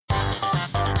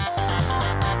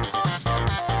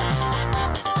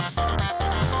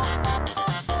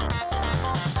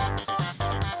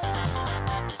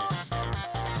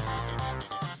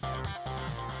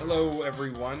Hello,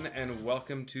 everyone, and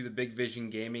welcome to the Big Vision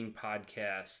Gaming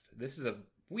Podcast. This is a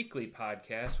weekly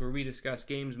podcast where we discuss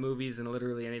games, movies, and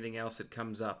literally anything else that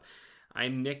comes up.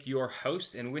 I'm Nick, your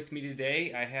host, and with me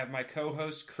today I have my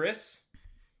co-host, Chris.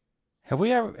 Have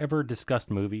we ever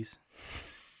discussed movies?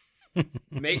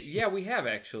 Yeah, we have,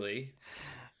 actually.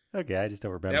 Okay, I just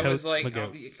don't remember. That was like,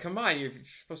 come on, you're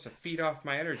supposed to feed off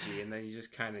my energy, and then you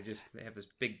just kind of just have this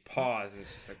big pause, and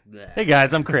it's just like, bleh. Hey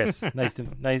guys, I'm Chris. nice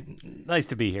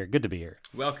to be here. Good to be here.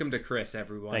 Welcome to Chris,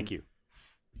 everyone. Thank you.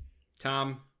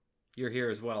 Tom, you're here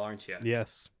as well, aren't you?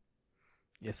 Yes,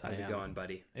 I am. How's it going,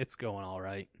 buddy? It's going all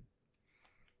right.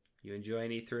 You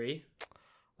enjoying E3?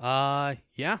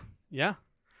 Yeah.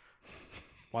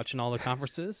 Watching all the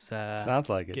conferences. Sounds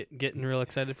like it. Getting real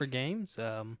excited for games.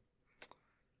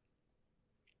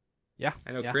 Yeah.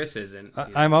 I know Chris isn't.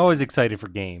 I'm always excited for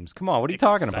games. Come on, what are you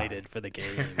talking about? Excited for the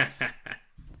games.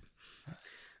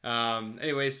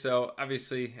 Anyway, so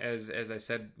obviously, as I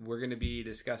said, we're going to be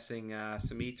discussing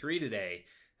some E3 today.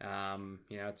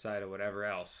 Outside of whatever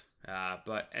else.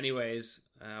 But anyways,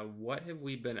 what have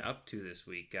we been up to this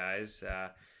week, guys?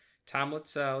 Tom,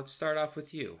 let's start off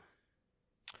with you.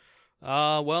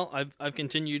 Well, I've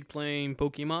continued playing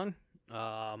Pokemon.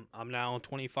 I'm now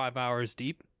 25 hours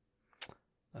deep.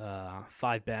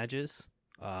 5 badges.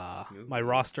 My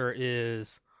roster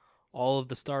is all of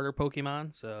the starter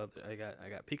Pokemon. So I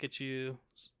got Pikachu,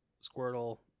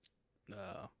 Squirtle.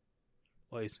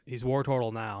 He's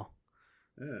Wartortle now.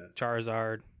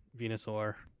 Charizard,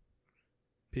 Venusaur,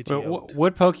 Pidgeot.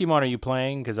 What Pokemon are you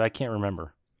playing? Because I can't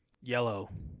remember. Yellow.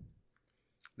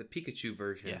 The Pikachu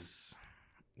version. Yes.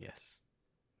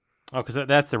 Oh, because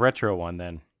that's the retro one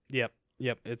then. Yep.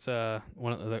 It's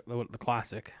one of the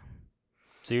classic.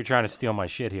 So you're trying to steal my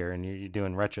shit here, and you're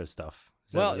doing retro stuff.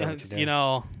 Is that what you're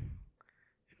doing?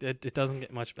 It doesn't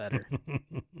get much better.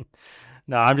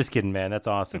 No, I'm just kidding, man. That's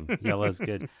awesome. Yellow's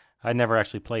good. I never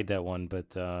actually played that one,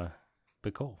 but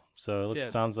cool. So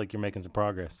it sounds like you're making some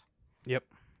progress. Yep.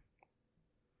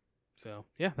 So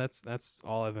yeah, that's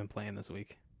all I've been playing this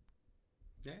week.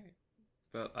 Yeah.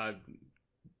 Well,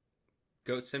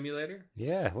 Goat Simulator?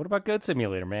 Yeah. What about Goat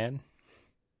Simulator, man?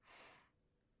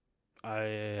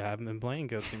 I haven't been playing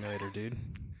Goat Simulator, dude.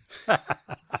 All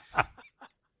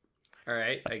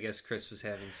right. I guess Chris was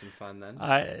having some fun then.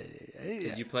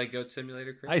 Did you play Goat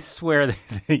Simulator, Chris? I swear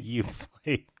that you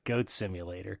played Goat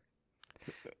Simulator.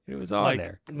 It was on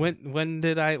there. When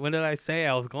did I say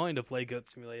I was going to play Goat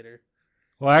Simulator?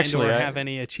 Well, actually, I have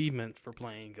any achievement for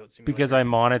playing Goat Simulator because I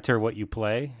monitor what you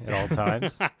play at all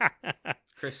times.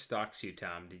 Chris stalks you,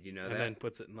 Tom. Did you know that? And then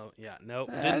puts it in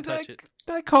didn't touch it.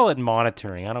 I call it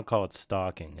monitoring. I don't call it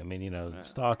stalking. I mean,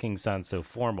 stalking sounds so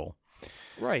formal.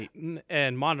 Right.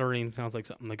 And monitoring sounds like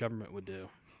something the government would do.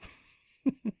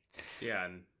 Yeah,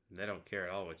 and they don't care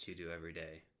at all what you do every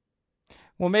day.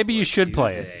 Well, maybe you should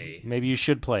play it. Maybe you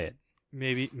should play it.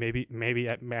 Maybe.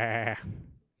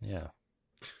 Yeah.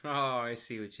 Oh, I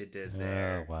see what you did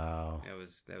there. Oh, wow. That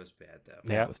was bad, though.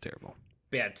 Yeah, that was terrible.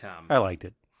 Bad, Tom. I liked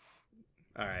it.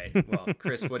 All right. Well,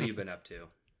 Chris, what have you been up to?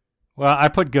 Well, I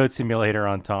put Goat Simulator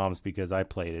on Tom's because I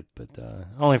played it, but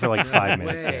only for like 5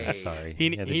 minutes. Yeah, sorry.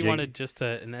 He wanted just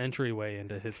an entryway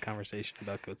into his conversation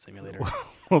about Goat Simulator.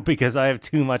 Well, because I have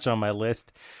too much on my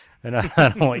list, and I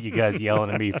don't want you guys yelling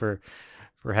at me for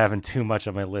having too much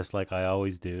on my list like I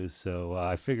always do. So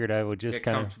I figured I would just Get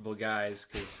kind comfortable, guys,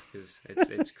 because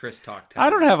it's Chris talk time. I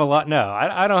don't have a lot. No,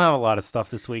 I don't have a lot of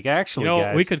stuff this week. Actually,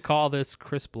 guys, we could call this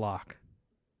Chris Block.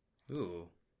 Ooh,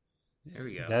 there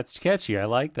we go. That's catchy. I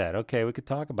like that. Okay, we could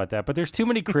talk about that. But there's too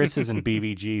many Chris's in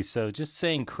BVG, so just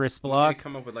saying Chris Block. We need to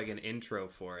come up with like an intro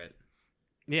for it.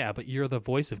 Yeah, but you're the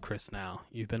voice of Chris now.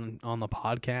 You've been on the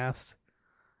podcast.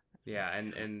 Yeah,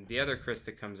 and the other Chris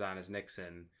that comes on is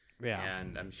Nixon. Yeah.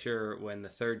 And I'm sure when the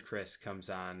third Chris comes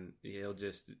on, he'll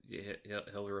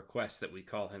request that we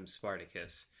call him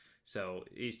Spartacus. So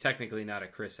he's technically not a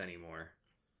Chris anymore.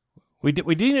 We need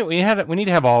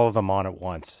to have all of them on at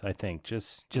once. I think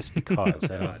just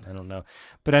because I don't know.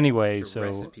 But anyway, it's a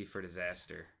recipe for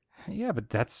disaster. Yeah, but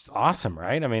that's awesome,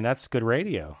 right? I mean, that's good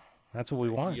radio. That's what we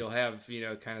want. You'll have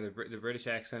kind of the British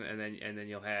accent, and then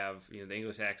you'll have the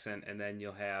English accent, and then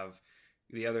you'll have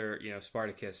the other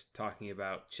Spartacus talking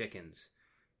about chickens.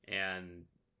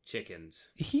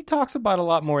 He talks about a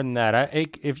lot more than that.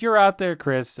 If you're out there,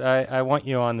 Chris, I want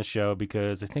you on the show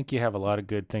because I think you have a lot of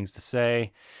good things to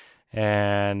say.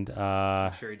 And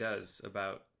I'm sure he does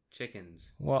about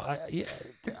chickens. Well,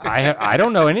 I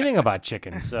don't know anything about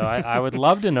chickens, so I would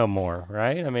love to know more,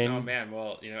 right? I mean, Oh man,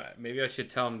 well, maybe I should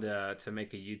tell him to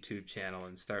make a YouTube channel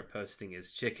and start posting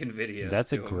his chicken videos.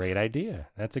 that's a to him. great idea.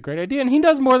 That's a great idea, and he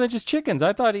does more than just chickens.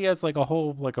 I thought he has like a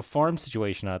whole a farm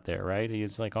situation out there, right? He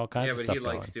has like all kinds of Yeah, stuff but he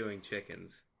likes going. doing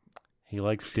chickens. He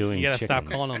likes doing. You gotta chickens.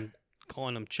 stop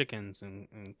calling them chickens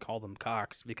and call them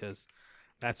cocks, because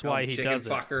that's Call why him he chicken does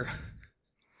it. fucker.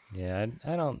 Yeah,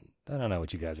 I don't know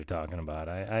what you guys are talking about.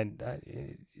 I'm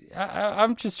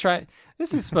just trying.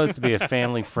 This is supposed to be a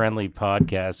family-friendly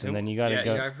podcast, and then you got to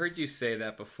go. Yeah, I've heard you say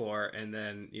that before, and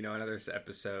then in other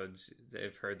episodes,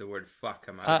 they've heard the word "fuck"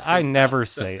 come out. I never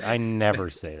say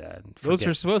that. Those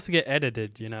are supposed to get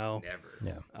edited, Never.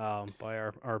 Yeah. by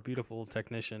our beautiful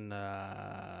technician,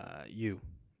 you.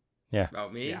 Yeah. Oh,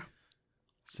 me? Yeah.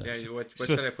 So, Yeah. What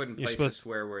supposed- should I put in you're place of supposed-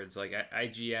 swear words like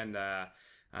IGN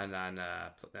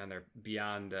on their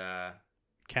Beyond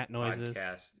Cat noises.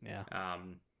 podcast? Yeah.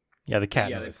 yeah, the cat.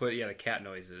 Yeah, noise. they put the cat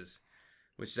noises,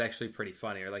 which is actually pretty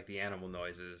funny, or like the animal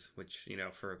noises, which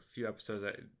for a few episodes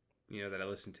that I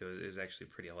listened to is actually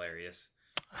pretty hilarious.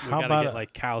 We How gotta about get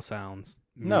like cow sounds.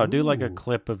 no? Do like a Ooh.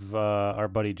 clip of our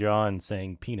buddy John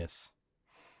saying penis.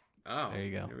 Oh, There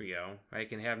you go. There we go. I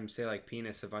can have him say like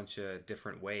penis a bunch of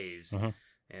different ways, Mhm.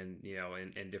 and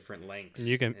in different lengths. And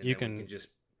you can- and you then we can just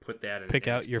put that in. Pick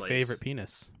in out its your place. favorite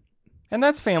penis. And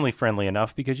that's family friendly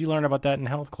enough because you learn about that in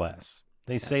health class.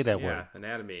 They say Yes. that Yeah, word.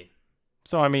 anatomy.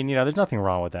 So I mean, there's nothing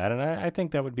wrong with that, and I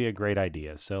think that would be a great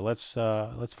idea. So let's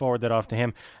forward that off to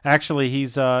him. Actually,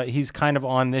 he's kind of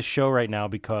on this show right now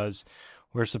because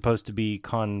we're supposed to be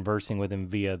conversing with him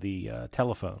via the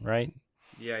telephone, right?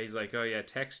 Yeah, he's like, oh yeah,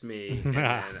 text me, and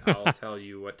then I'll tell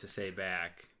you what to say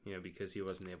back. Because he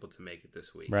wasn't able to make it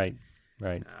this week. Right.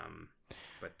 But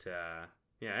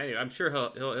yeah, anyway, I'm sure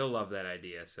he'll love that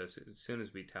idea. So as soon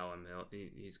as we tell him,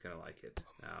 he's gonna like it.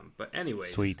 But anyway,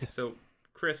 Sweet. So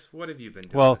Chris, what have you been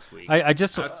doing Well, this week? I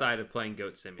just outside of playing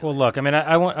Goat Simulator. well, look, I mean,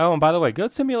 I want. Oh, and by the way,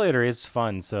 Goat Simulator is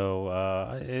fun. So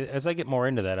as I get more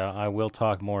into that, I will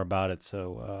talk more about it.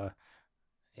 So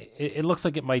it looks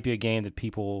like it might be a game that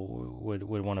people would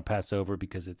want to pass over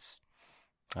because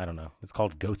I don't know, it's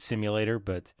called Goat Simulator,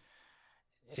 but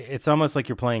it's almost like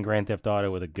you're playing Grand Theft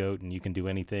Auto with a goat, and you can do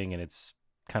anything, and it's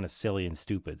kind of silly and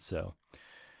stupid. So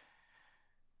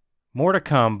more to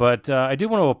come, but I do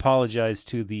want to apologize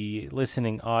to the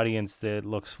listening audience that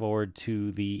looks forward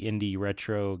to the Indie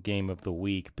Retro Game of the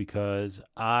Week because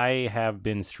I have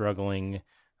been struggling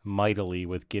mightily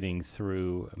with getting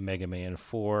through Mega Man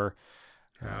 4.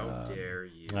 How dare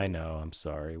you? I know, I'm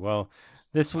sorry. Well,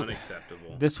 this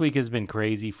Unacceptable. this week has been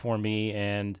crazy for me,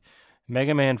 and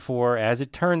Mega Man 4, as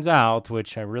it turns out,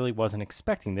 which I really wasn't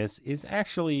expecting this, is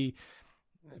actually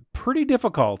pretty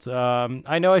difficult.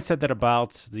 I know I said that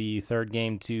about the third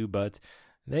game too, but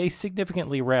they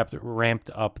significantly ramped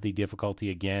up the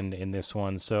difficulty again in this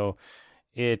one. So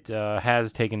it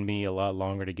has taken me a lot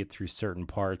longer to get through certain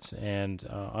parts, and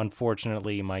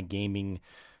unfortunately, my gaming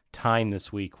time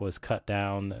this week was cut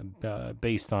down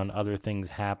based on other things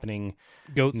happening.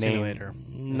 Goat Simulator.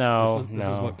 No, This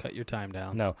is what cut your time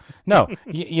down. No.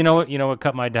 You know what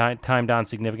cut my time down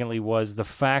significantly was the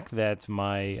fact that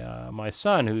my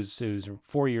son, who's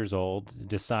 4 years old,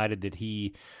 decided that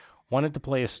he wanted to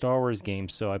play a Star Wars game.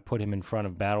 So I put him in front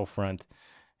of Battlefront,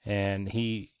 and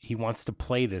he wants to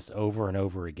play this over and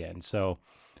over again. So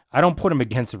I don't put him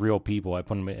against the real people. I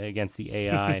put him against the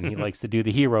AI, and he likes to do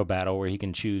the hero battle where he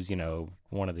can choose,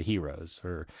 one of the heroes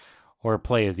or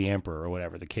play as the Emperor or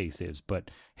whatever the case is.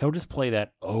 But he'll just play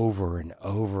that over and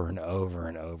over and over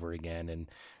and over again,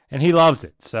 and he loves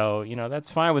it. So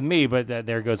that's fine with me. But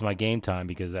there goes my game time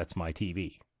because that's my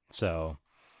TV. So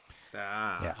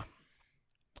yeah.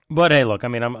 But hey, look, I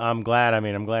mean, I'm glad. I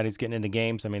mean, I'm glad he's getting into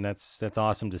games. I mean, that's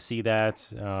awesome to see that.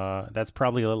 That's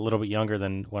probably a little bit younger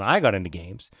than when I got into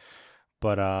games,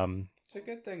 but It's a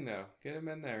good thing though. Get him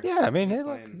in there. yeah, I mean, hey,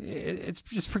 look, it's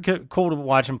just pretty cool to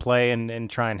watch him play and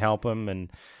try and help him.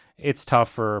 And it's tough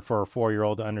for a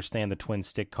 4-year-old to understand the twin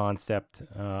stick concept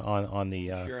on the.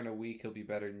 Sure, in a week he'll be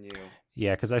better than you.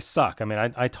 Yeah, because I suck. I mean,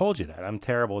 I told you that I'm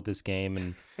terrible at this game,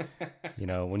 and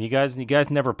when you guys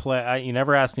never play, you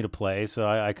never asked me to play, so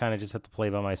I kind of just have to play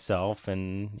by myself,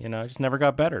 and I just never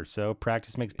got better. So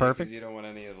practice makes perfect. You don't want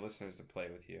any of the listeners to play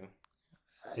with you.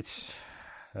 It's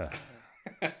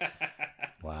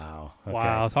wow. Okay.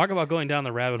 Wow, talk about going down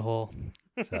the rabbit hole.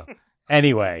 So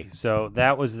anyway, so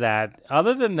that was that.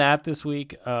 Other than that, this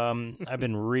week, I've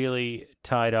been really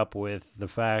tied up with the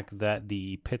fact that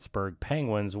the Pittsburgh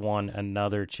Penguins won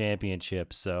another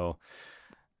championship. So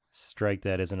strike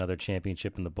that as another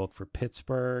championship in the book for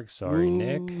Pittsburgh. Sorry, Ooh,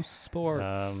 Nick.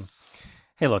 Sports.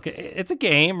 Hey, look, it's a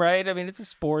game, right? I mean, it's a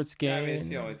sports game. Yeah, I mean, it's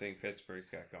the only thing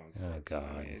Pittsburgh's got going for it. God.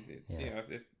 So, I mean, Yeah. you know,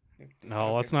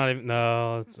 No, let's not even.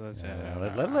 No,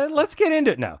 let's get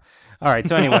into it now. All right.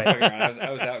 So anyway,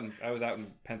 I was out in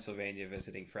Pennsylvania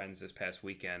visiting friends this past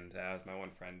weekend. My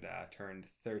one friend turned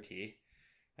 30.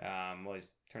 Well, he's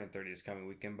turning 30 this coming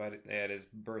weekend, but they had his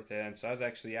birthday, and so I was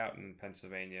actually out in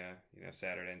Pennsylvania,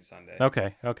 Saturday and Sunday.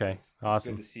 Okay. It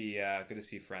Awesome. was good to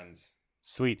see friends.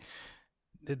 Sweet.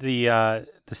 The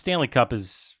Stanley Cup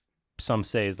is, some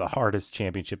say, is the hardest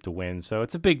championship to win, so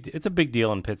it's a big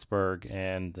deal in Pittsburgh.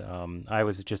 And I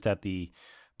was just at the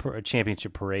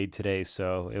championship parade today,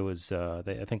 so it was I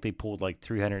think they pulled like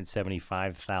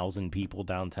 375,000 people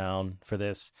downtown for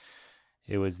this.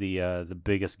 It was the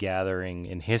biggest gathering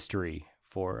in history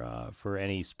for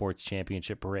any sports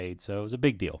championship parade, so it was a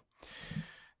big deal.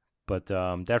 But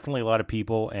definitely a lot of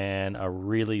people, and a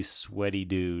really sweaty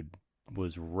dude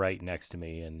was right next to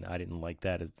me, and I didn't like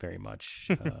that very much.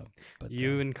 But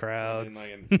you and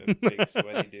crowds. Like a big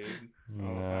sweaty dude.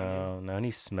 No, and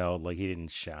he smelled like he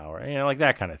didn't shower, like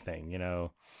that kind of thing.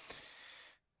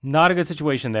 Not a good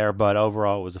situation there, but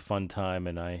overall it was a fun time,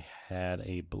 and I had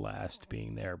a blast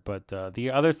being there. But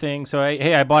the other thing, so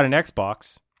I bought an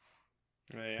Xbox.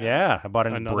 Yeah, I bought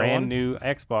a brand new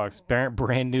Xbox,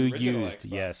 brand new Original used.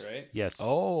 Xbox, right? Yes.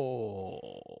 Oh,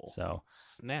 So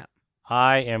snap!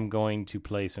 I am going to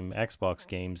play some Xbox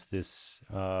games this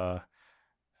over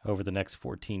the next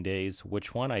 14 days.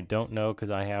 Which one, I don't know,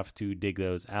 because I have to dig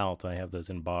those out. I have those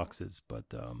in boxes. But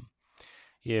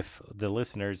if the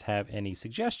listeners have any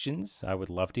suggestions, I would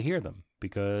love to hear them,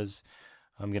 because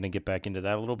I'm going to get back into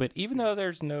that a little bit. Even though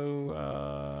there's no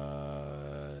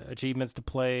achievements to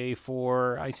play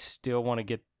for, I still want to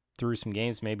get through some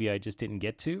games maybe I just didn't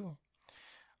get to.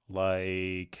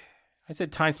 Like I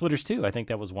said, Time Splitters 2. I think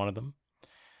that was one of them.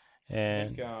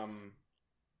 And the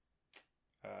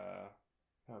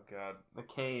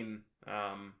Kane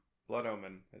Blood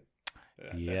Omen.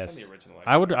 Yes, that's on the original.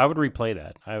 I would replay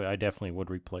that. I definitely would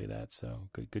replay that. So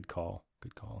good call.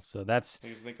 So that's.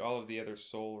 I think all of the other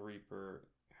Soul Reaper.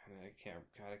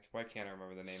 Why can't I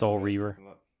remember the name? Soul Reaver.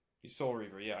 Soul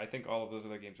Reaver. Yeah, I think all of those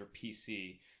other games were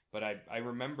PC, but I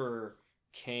remember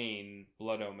Kane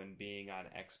Blood Omen being on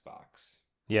Xbox.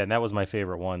 Yeah, and that was my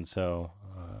favorite one. So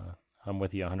I'm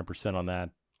with you 100% on that.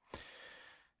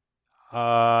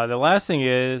 The last thing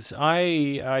is,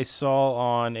 I saw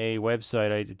on a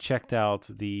website, I checked out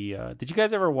the, did you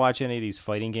guys ever watch any of these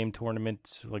fighting game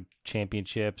tournaments, like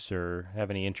championships, or have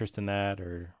any interest in that?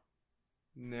 Or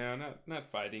no,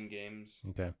 not fighting games.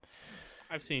 Okay.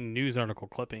 I've seen news article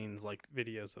clippings, like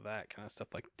videos of that kind of stuff,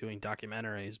 like doing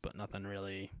documentaries, but nothing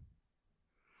really.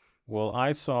 Well,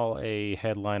 I saw a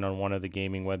headline on one of the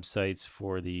gaming websites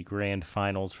for the grand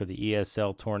finals for the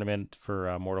ESL tournament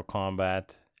for Mortal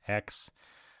Kombat X,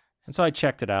 and so I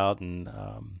checked it out, and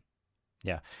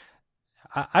yeah,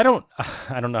 I don't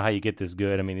know how you get this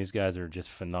good. I mean, these guys are just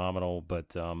phenomenal,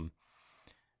 but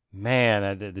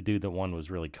man, the dude that won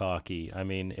was really cocky. I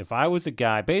mean, if I was a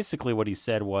guy, basically what he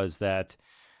said was that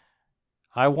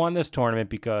I won this tournament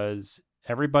because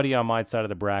everybody on my side of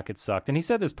the bracket sucked, and he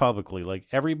said this publicly. Like,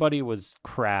 everybody was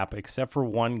crap except for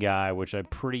one guy, which I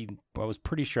was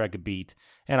pretty sure I could beat,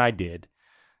 and I did.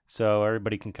 So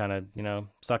everybody can kind of,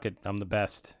 suck it. I'm the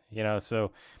best,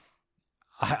 So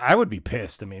I would be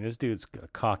pissed. I mean, this dude's a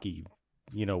cocky,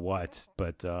 what?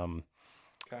 But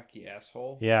cocky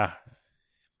asshole. Yeah.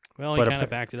 Well, he kind of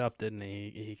backed it up, didn't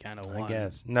he? He kind of won. I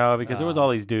guess no, because there was all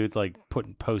these dudes like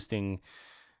posting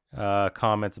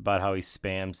comments about how he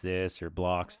spams this or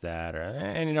blocks that,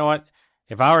 and you know what?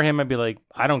 If I were him, I'd be like,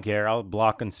 I don't care. I'll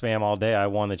block and spam all day. I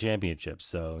won the championship,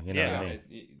 so what I mean?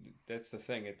 That's the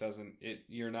thing.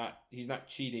 He's not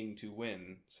cheating to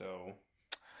win. So,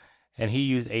 and he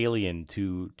used Alien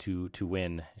to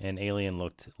win, and Alien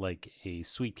looked like a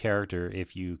sweet character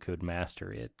if you could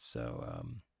master it. So,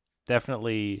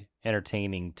 definitely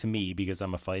entertaining to me because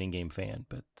I'm a fighting game fan.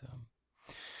 But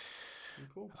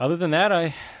cool. Other than that,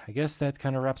 I guess that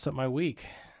kind of wraps up my week.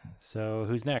 So,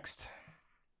 who's next?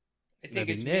 I think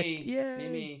it's Nick. me.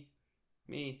 Yay.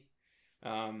 Me.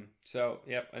 So,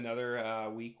 yep, another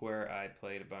week where I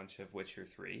played a bunch of Witcher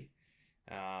 3.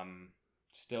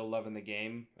 Still loving the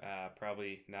game.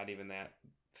 Probably not even that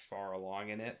far along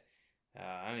in it.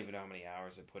 I don't even know how many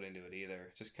hours I put into it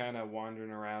either. Just kind of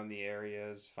wandering around the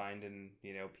areas, finding,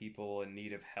 people in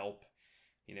need of help,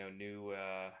 new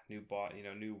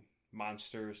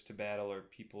monsters to battle or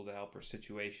people to help or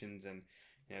situations, and,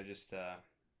 just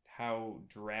how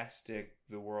drastic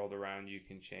the world around you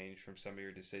can change from some of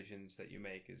your decisions that you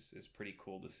make is pretty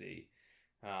cool to see.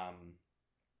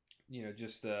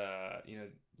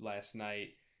 Last night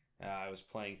I was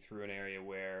playing through an area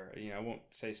where, I won't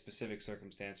say specific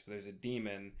circumstance, but there's a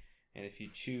demon, and if you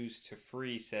choose to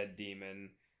free said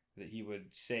demon, that he would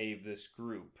save this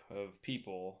group of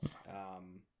people.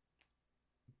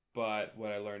 But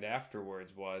what I learned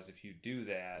afterwards was if you do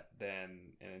that,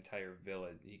 then an entire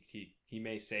village, he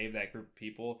may save that group of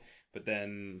people, but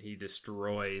then he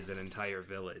destroys an entire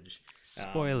village.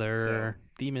 Spoiler,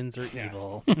 demons are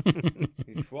evil.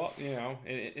 Well,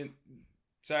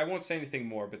 so I won't say anything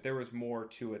more, but there was more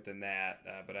to it than that.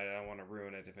 But I don't want to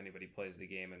ruin it if anybody plays the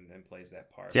game and plays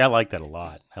that part. See, I like that a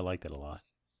lot.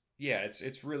 Yeah,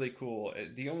 it's really cool.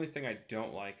 The only thing I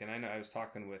don't like, and I know I was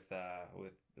talking with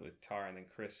Tar and then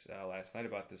Chris last night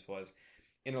about this, was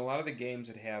in a lot of the games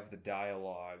that have the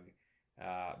dialogue.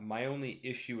 My only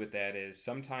issue with that is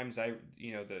sometimes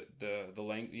you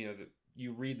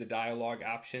read the dialogue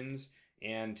options,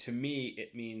 and to me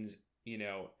it means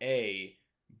A,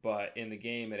 but in the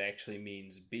game it actually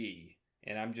means B,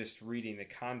 and I'm just reading the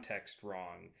context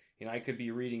wrong. I could be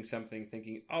reading something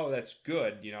thinking, oh, that's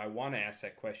good. I want to ask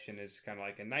that question as kind of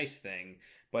like a nice thing,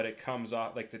 but it comes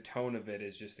off like the tone of it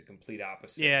is just the complete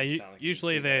opposite. Yeah,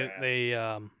 usually they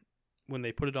when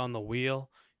they put it on the wheel,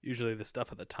 usually the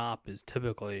stuff at the top is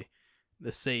typically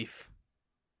the safe,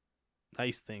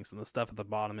 nice things, and the stuff at the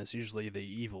bottom is usually the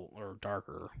evil or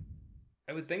darker.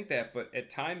 I would think that, but at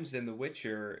times in The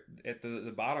Witcher, at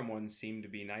the bottom ones seem to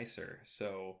be nicer.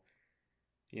 So,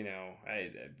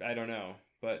 I don't know.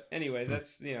 But anyways,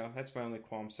 that's my only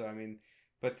qualm. So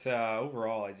but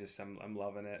overall, I'm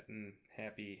loving it and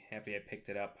happy I picked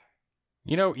it up.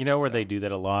 Where they do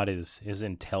that a lot is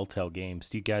in Telltale games.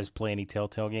 Do you guys play any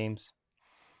Telltale games?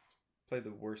 Play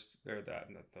the worst, or not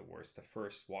the worst, the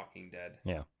first Walking Dead.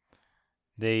 Yeah,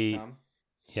 Tom?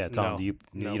 Yeah, Tom.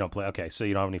 No, you don't play? Okay, so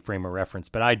you don't have any frame of reference,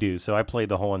 but I do. So I played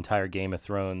the whole entire Game of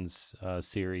Thrones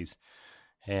series,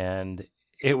 and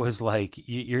it was like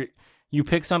you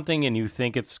pick something and you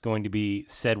think it's going to be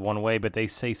said one way, but they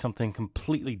say something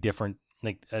completely different,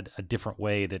 like a different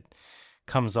way that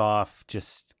comes off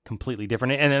just completely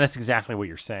different. And that's exactly what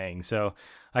you're saying. So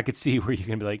I could see where you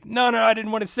can be like, no, I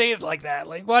didn't want to say it like that.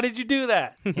 Like, why did you do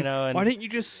that? And, why didn't you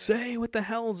just say what the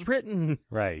hell's written?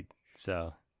 Right.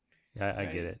 So I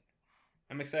get it.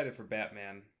 I'm excited for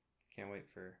Batman. Can't wait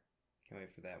for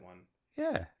that one.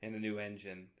 Yeah. And a new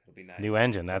engine. It'll be nice. New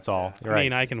engine, that's all.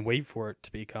 I can wait for it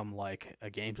to become like a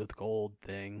Games with Gold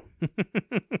thing.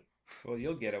 Well,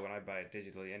 you'll get it when I buy it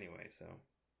digitally anyway, so.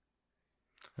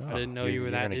 Oh, I didn't know you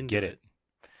were that into get it.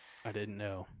 I didn't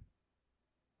know.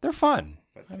 They're fun.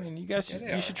 But, you guys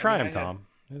you should try them, Tom.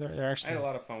 They're actually. I had a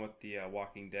lot of fun with the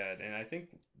Walking Dead, and I think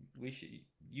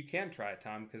you can try it,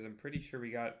 Tom, because I'm pretty sure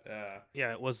we got.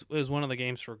 Yeah, it was one of the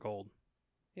games for gold.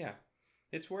 Yeah.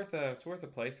 It's worth a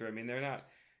playthrough. They're not,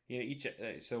 each.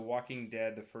 So Walking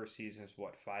Dead, the first season is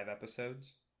what, 5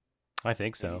 episodes? I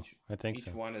think so. Each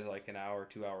one is like an hour,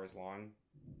 2 hours long,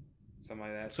 something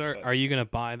like that. So, are you gonna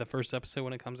buy the first episode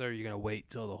when it comes out, or are you gonna wait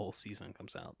till the whole season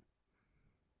comes out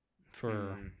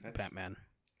for Batman?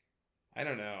 I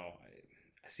don't know.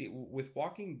 See, with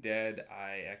Walking Dead,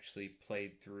 I actually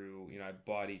played through. I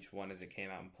bought each one as it came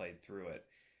out and played through it.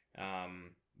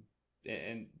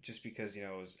 And just because it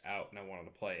was out and I wanted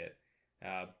to play it,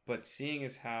 but seeing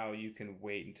as how you can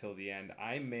wait until the end,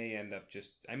 I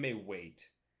may wait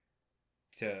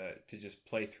to just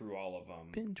play through all of them,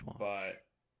 binge watch. But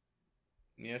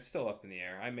it's still up in the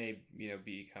air. I may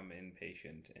become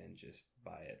impatient and just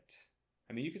buy it.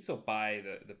 You can still buy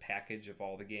the package of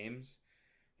all the games,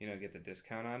 get the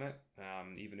discount on it,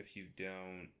 even if you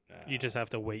don't. You just have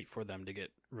to wait for them to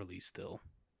get released still.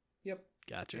 Yep.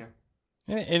 Gotcha. Yeah.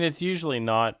 And it's usually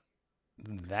not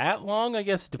that long, I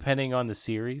guess, depending on the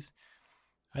series.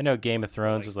 I know Game of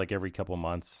Thrones was like every couple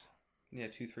months. Yeah,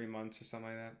 2-3 months or something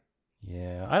like that.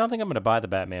 Yeah, I don't think I'm going to buy the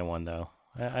Batman one though.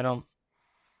 I don't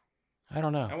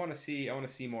know. I want to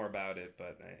see more about it,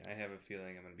 but I have a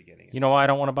feeling I'm going to be getting it. You know why I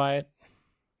don't want to buy it?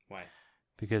 Why?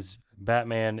 Because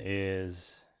Batman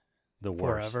is the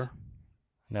worst. Forever.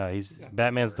 No,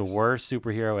 Batman's the worst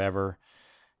superhero ever.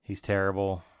 He's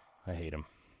terrible. I hate him.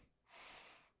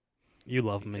 You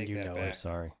love him and you know it.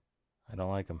 Sorry. I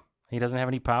don't like him. He doesn't have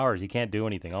any powers. He can't do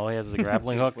anything. All he has is a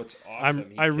grappling hook. What's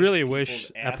awesome. I really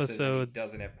wish episode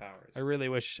doesn't have powers. I really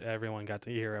wish everyone got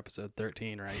to hear episode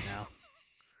 13 right now.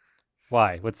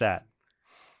 Why? What's that?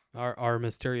 Our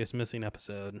mysterious missing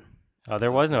episode. Oh,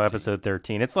 there was no episode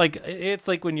 13. It's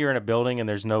like when you're in a building and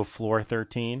there's no floor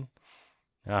 13.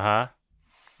 Uh-huh.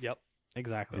 Yep.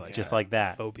 Exactly. It's just like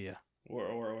that. Phobia.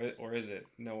 Or is it?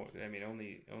 No,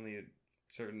 only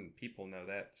certain people know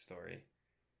that story.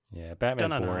 Yeah,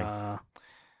 Batman's boring. Anyways.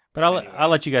 But I'll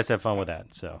let you guys have fun with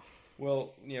that. So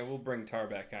We'll bring Tar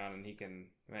back on, and he can.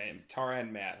 Tar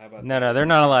and Matt. How about No, they're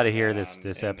not allowed to hear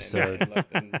this episode.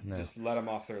 No. Just let them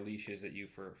off their leashes at you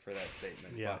for that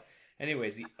statement. Yeah. But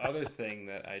anyways, the other thing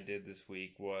that I did this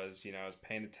week was, I was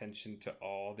paying attention to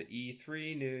all the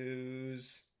E3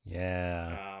 news.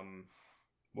 Yeah.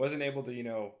 Wasn't able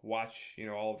to, watch,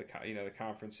 all of the, the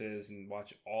conferences and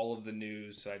watch all of the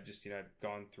news. So I've just, I've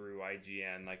gone through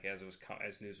IGN, like as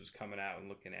news was coming out and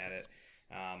looking at it.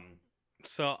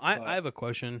 So I have a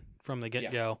question from the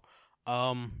get-go.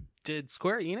 Did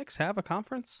Square Enix have a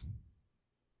conference?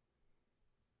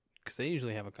 Because they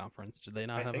usually have a conference. Did they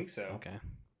not have? I think so. Okay.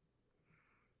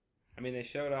 I mean, they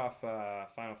showed off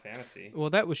Final Fantasy. Well,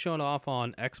 that was shown off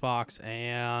on Xbox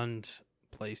and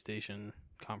PlayStation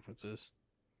conferences.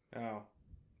 Oh,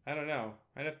 I don't know.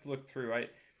 I'd have to look through. I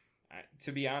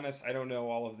to be honest, I don't know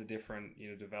all of the different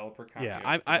developer conferences.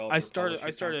 Yeah, I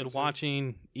started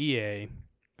watching EA,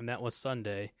 and that was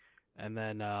Sunday, and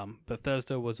then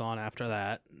Bethesda was on after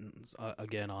that,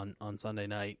 again on Sunday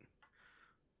night.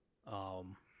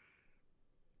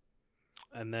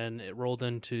 And then it rolled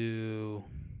into,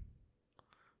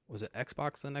 was it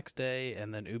Xbox the next day,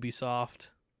 and then Ubisoft,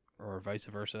 or vice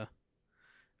versa,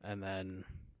 and then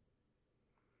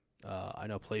I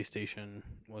know PlayStation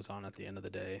was on at the end of the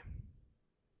day,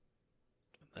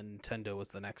 and Nintendo was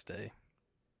the next day.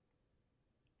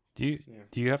 Do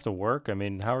you have to work? I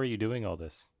mean, how are you doing all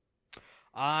this?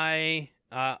 I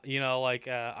work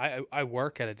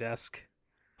at a desk.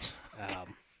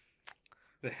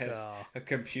 That has a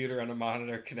computer and a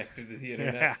monitor connected to the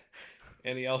internet. Yeah.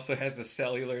 And he also has a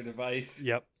cellular device.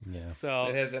 Yep. Yeah. So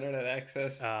it has internet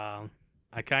access. I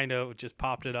kind of just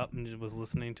popped it up and just was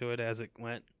listening to it as it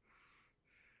went.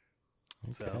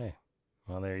 Okay. So.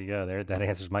 Well, there you go. That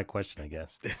answers my question, I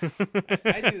guess.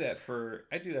 I do that for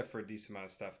a decent amount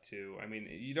of stuff too. I mean,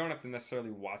 you don't have to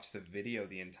necessarily watch the video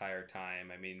the entire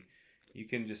time. I mean, you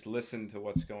can just listen to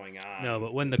what's going on. No,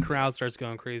 but when the crowd starts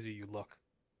going crazy, you look.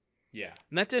 Yeah,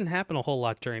 and that didn't happen a whole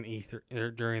lot during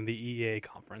during the EA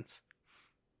conference.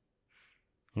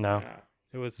 No,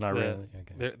 it was not really.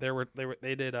 Okay.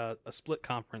 They did a split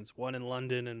conference, one in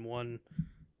London and one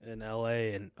in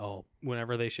LA, and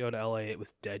whenever they showed LA, it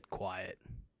was dead quiet.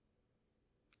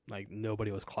 Like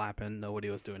nobody was clapping, nobody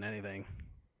was doing anything.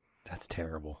 That's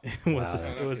terrible. It was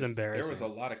embarrassing. There was a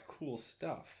lot of cool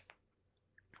stuff.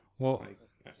 Well,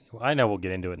 I know we'll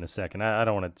get into it in a second. I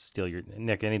don't want to steal your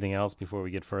Nick. Anything else before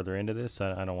we get further into this?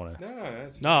 I don't want to.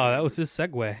 No, that was his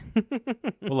segue.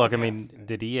 Well, look. I mean,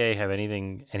 did EA have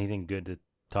anything good to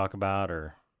talk about,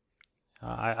 or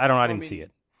I don't know. I didn't see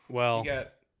it. Well, you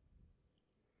got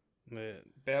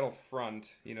Battlefront.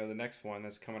 The next one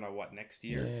is coming out next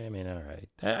year. Yeah, I mean, all right.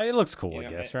 It looks cool, I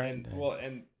guess, right?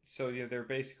 And so they're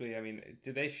basically. I mean,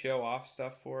 did they show off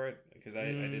stuff for it? Because I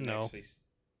didn't actually.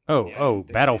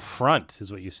 Battlefront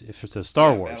is what you. If it's a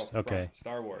Star Wars, okay.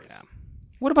 Star Wars. Yeah.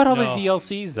 What about all these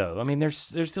DLCs though? I mean, there's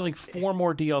still like 4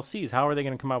 more DLCs. How are they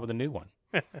going to come out with a new one?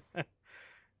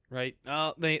 Right.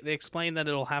 They explained that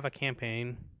it'll have a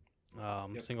campaign,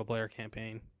 single player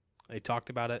campaign. They talked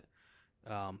about it.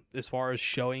 As far as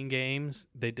showing games,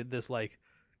 they did this like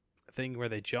thing where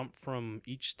they jump from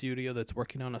each studio that's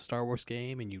working on a Star Wars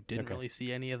game, and you didn't really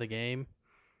see any of the game.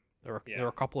 There were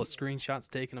a couple of screenshots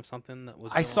taken of something that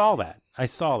was. I saw that. I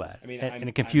mean, and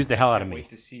it confused the hell out of me. I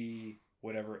can't wait to see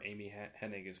whatever Amy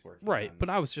Hennig is working. Right, on. But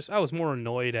I was more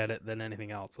annoyed at it than anything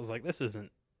else. I was like, this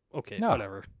isn't okay. No.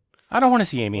 Whatever. I don't want to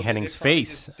see Amy Hennig's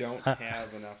face. They don't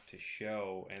have enough to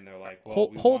show, and they're like,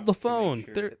 well, hold the phone.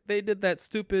 Sure. They did that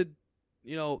stupid.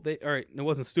 All right. It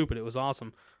wasn't stupid. It was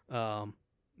awesome.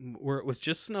 Where it was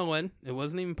just snowing. It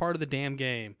wasn't even part of the damn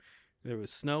game. There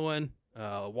was snowing.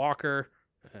 Walker.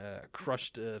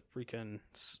 Crushed a freaking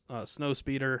snow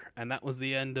speeder, and that was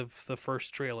the end of the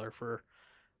first trailer for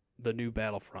the new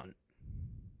Battlefront.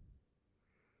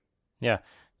 Yeah,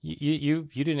 you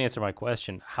didn't answer my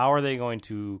question. How are they going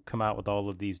to come out with all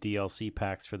of these DLC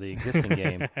packs for the existing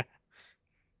game?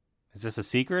 Is this a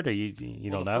secret, or you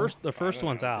don't know? The first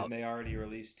one's out. Didn't they already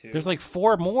released 2? There's like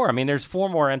 4 more. I mean, there's 4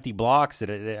 more empty blocks.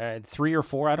 3 or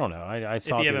 4. I don't know. I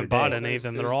saw. If you haven't bought any,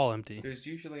 then they're all empty. There's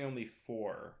usually only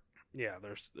 4. Yeah,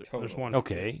 there's one.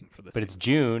 Okay, but it's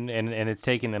June, and it's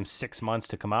taking them 6 months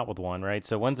to come out with one, right?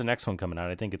 So when's the next one coming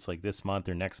out? I think it's like this month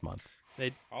or next month.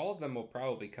 All of them will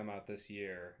probably come out this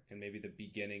year, and maybe the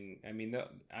beginning. I mean,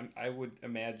 I would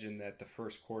imagine that the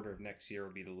first quarter of next year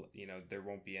will be there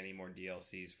won't be any more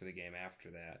DLCs for the game after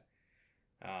that.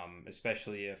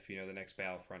 Especially if the next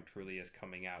Battlefront truly is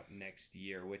coming out next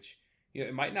year, which You know,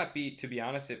 it might not be. To be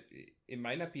honest, it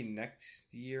might not be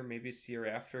next year. Maybe it's the year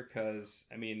after. Because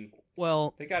I mean,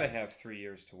 Well, they got to have 3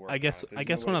 years to work. I guess on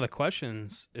it. one of the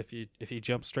questions, if you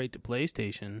jump straight to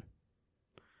PlayStation,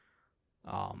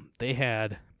 they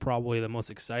had probably the most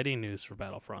exciting news for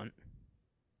Battlefront.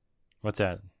 What's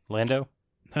that? Lando?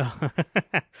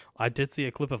 I did see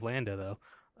a clip of Lando though.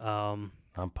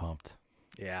 I'm pumped.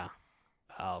 Yeah.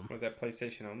 Was that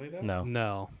PlayStation only though?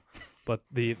 No, but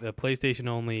the PlayStation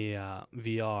only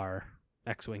VR,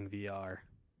 X-Wing VR.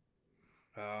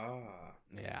 Ah.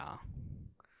 Yeah.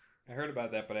 I heard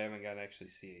about that, but I haven't gotten to actually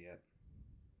see it yet.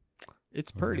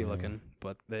 It's pretty looking,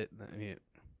 but it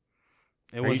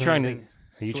Are you trying to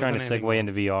segue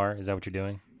into VR? Is that what you're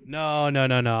doing? No.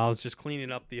 I was just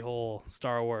cleaning up the whole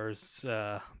Star Wars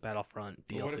Battlefront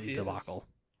DLC debacle.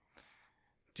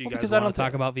 Do you guys want to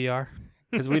talk about VR?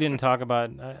 Because we didn't talk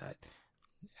about.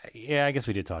 Yeah, I guess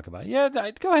we did talk about it. Yeah,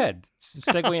 go ahead.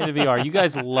 Segue into VR. You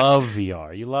guys love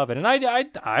VR. You love it, and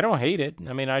I don't hate it.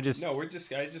 I mean, I just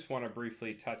want to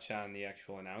briefly touch on the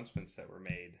actual announcements that were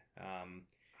made.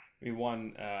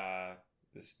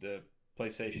 The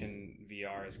PlayStation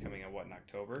VR is coming out in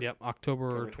October? Yep,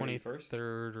 October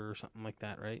 23rd or something like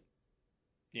that, right?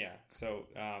 Yeah. So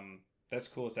that's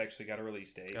cool. It's actually got a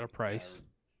release date. Got a price,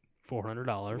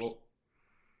 $400. Well,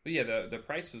 but yeah, the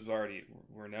prices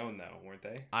were known though, weren't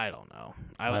they? I don't know.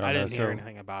 I didn't hear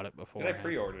anything about it before. I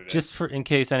pre-ordered it. Just in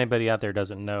case anybody out there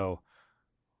doesn't know,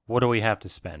 what do we have to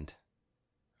spend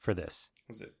for this?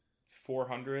 Was it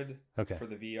 $400 for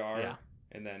the VR? Yeah.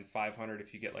 And then $500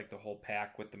 if you get like the whole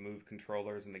pack with the Move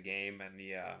controllers and the game and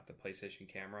the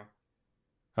PlayStation camera.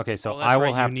 Okay, so I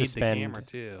will have to the spend camera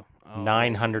too.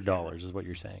 $900 is what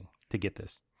you're saying to get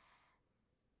this.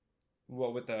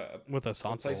 What with a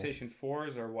console? PlayStation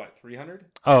 4s or what, $300?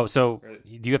 Oh, so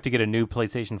do you have to get a new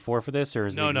PlayStation 4 for this, or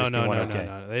is the existing one okay?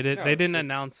 No. They didn't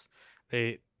announce.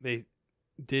 They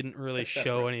didn't really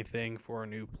show anything for a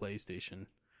new PlayStation.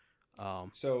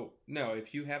 So no,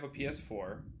 if you have a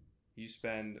PS4, you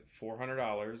spend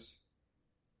 $400,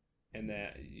 and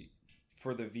that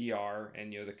for the VR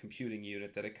and the computing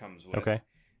unit that it comes with. Okay.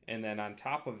 And then on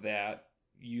top of that,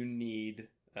 you need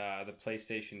the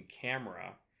PlayStation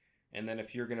camera. And then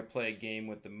if you're going to play a game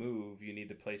with the Move, you need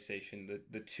the PlayStation,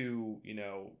 the two,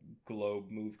 Globe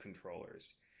Move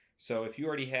controllers. So if you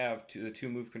already have the two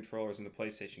Move controllers and the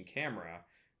PlayStation camera,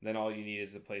 then all you need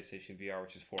is the PlayStation VR,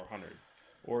 which is $400.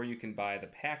 Or you can buy the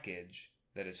package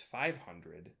that is $500.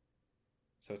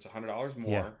 So it's $100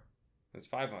 more. Yeah. It's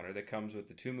 $500. That comes with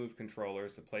the two Move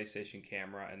controllers, the PlayStation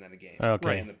camera, and then a game.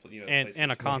 Okay.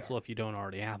 And a console if you don't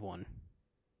already have one.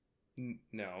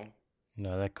 No,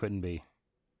 that couldn't be.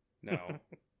 No.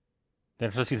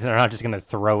 They're not just going to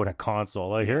throw in a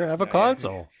console. Like, here, have a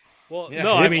console. Well, yeah.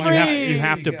 No, I mean, you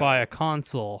have to buy a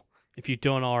console if you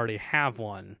don't already have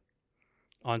one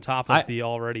on top of the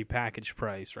already packaged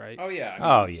price, right? Oh, yeah.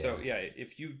 So,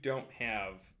 if you don't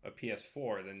have a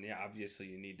PS4, then, obviously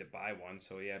you need to buy one.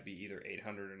 So, it'd be either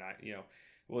 $800 or not,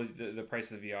 well, the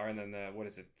price of the VR, and then what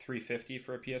is it, $350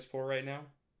 for a PS4 right now?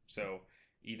 So,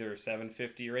 either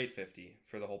 $750 or $850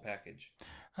 for the whole package.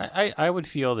 I would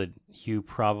feel that you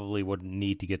probably wouldn't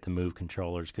need to get the Move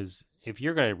controllers, because if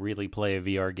you're going to really play a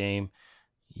VR game,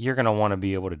 you're going to want to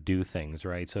be able to do things,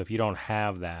 right? So if you don't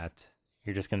have that,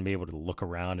 you're just going to be able to look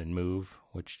around and move,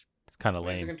 which is kind of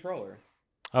lame. The controller.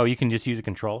 Oh, you can just use a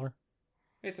controller?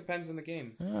 It depends on the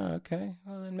game. Oh, okay.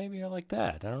 Well, then maybe I like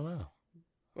that. I don't know.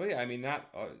 Well, yeah, I mean, not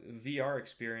VR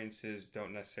experiences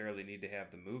don't necessarily need to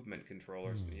have the movement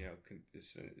controllers,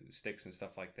 sticks and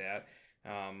stuff like that.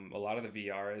 A lot of the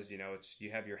VR is, it's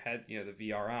you have your head,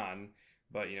 the VR on,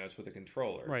 but it's with a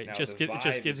controller. Right. Now, it just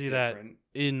gives you different.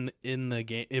 That in the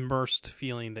game immersed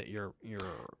feeling that you're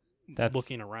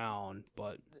looking around.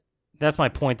 But that's my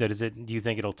point. Do you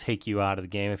think it'll take you out of the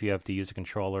game if you have to use a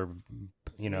controller?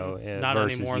 Not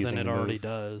any more than it already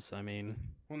does. I mean.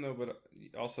 Well, no, but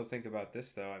also think about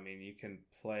this, though. I mean, you can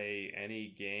play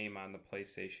any game on the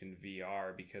PlayStation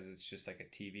VR because it's just like a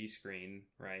TV screen,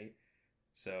 right?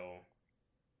 So,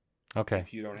 okay.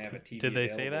 If you don't have a TV, did they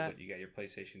say that? But you got your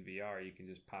PlayStation VR, you can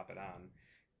just pop it on.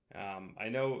 I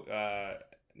know.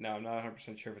 Now, I'm not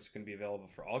 100% sure if it's going to be available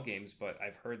for all games, but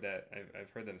I've heard that. I've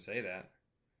heard them say that.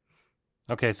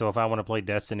 Okay, so if I want to play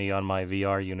Destiny on my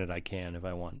VR unit, I can if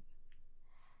I want.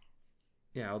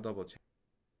 Yeah, I'll double check.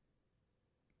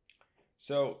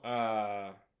 So,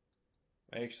 I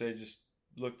just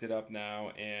looked it up now,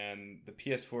 and the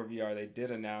PS4 VR, they did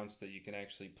announce that you can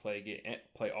actually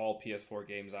play all PS4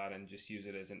 games on and just use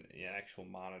it as an actual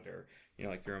monitor,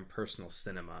 like your own personal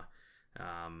cinema.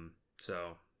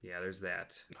 So, yeah, there's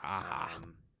that.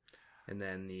 And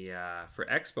then the for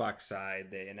Xbox side,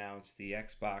 they announced the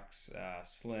Xbox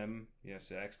Slim,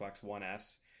 so Xbox One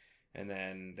S, and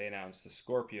then they announced the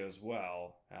Scorpio as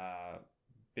well.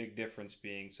 Big difference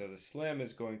being, so the Slim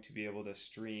is going to be able to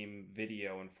stream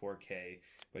video in 4K,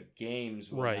 but games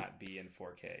will not be in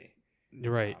 4K.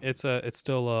 You're right. It's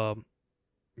still a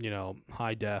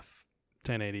high def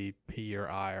 1080p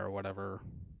or I or whatever.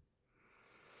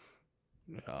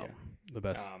 The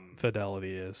best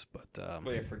fidelity is, but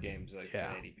for games like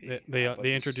 1080p,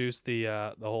 they introduced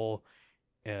the whole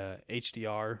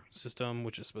HDR system,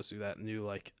 which is supposed to be that new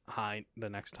the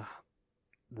next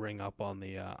ring up on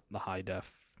the high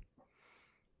def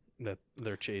that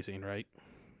they're chasing, right?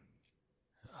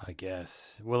 I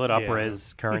guess. Will it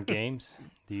up-res current games?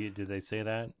 Did they say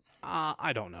that?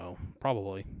 I don't know.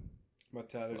 Probably.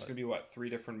 But there's going to be 3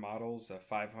 different models: a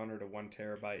 500, a 1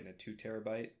 terabyte, and a 2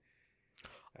 terabyte.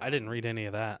 I didn't read any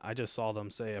of that. I just saw them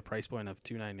say a price point of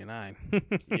 $299.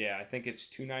 Yeah, I think it's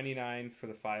 $299 for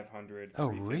the 500. Oh,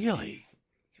 really?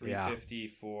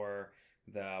 $350 for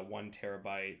the 1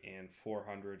 terabyte and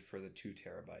 $400 for the 2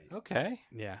 terabyte. Okay.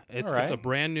 Yeah, it's a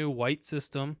brand new white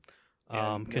system.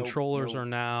 Controllers are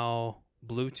now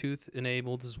Bluetooth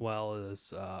enabled as well as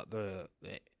the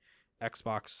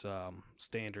Xbox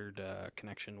standard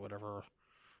connection,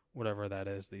 whatever that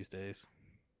is these days.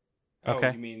 Okay.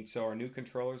 Oh, you mean so our new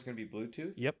controller is going to be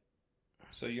Bluetooth? Yep.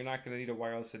 So you're not going to need a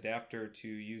wireless adapter to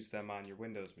use them on your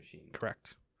Windows machine?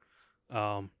 Correct.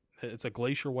 It's a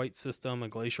Glacier White system, a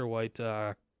Glacier White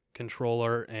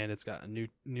controller, and it's got a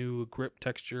new grip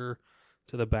texture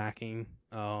to the backing.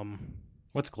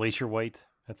 What's Glacier White?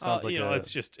 That sounds like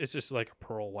it's just like a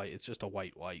pearl white. It's just a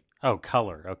white. Oh,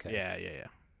 color. Okay. Yeah.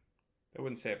 I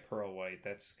wouldn't say a pearl white.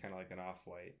 That's kind of like an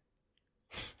off-white,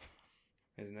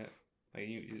 isn't it?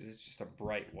 It's just a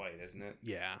bright white, isn't it?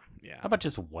 Yeah. How about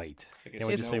just white? Can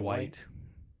we just say white?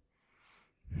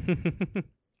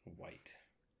 White.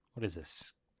 What is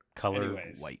this? Color?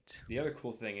 Anyways, white. The other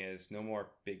cool thing is no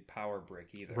more big power brick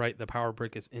either. Right, the power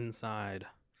brick is inside.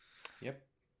 Yep.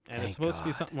 And it's supposed to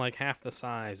be something like half the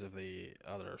size of the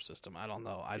other system. I don't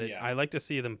know. I like to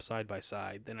see them side by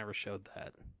side. They never showed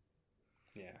that.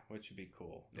 Yeah, which would be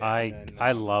cool.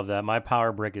 I love that. My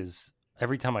power brick is...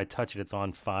 Every time I touch it, it's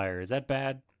on fire. Is that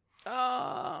bad?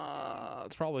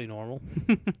 It's probably normal.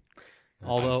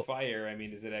 Although on fire, I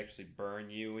mean, does it actually burn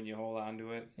you when you hold on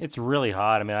to it? It's really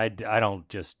hot. I mean, I don't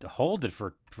just hold it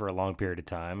for a long period of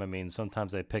time. I mean,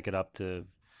 sometimes I pick it up to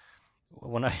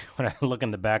when I look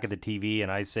in the back of the TV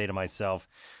and I say to myself,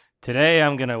 "Today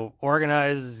I'm gonna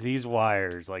organize these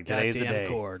wires. Like today's the day."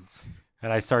 Cords.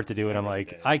 And I start to do it. I'm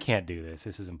like, I can't do this.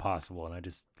 This is impossible, and I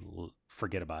just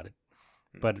forget about it.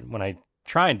 But when I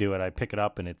try and do it, I pick it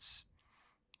up and it's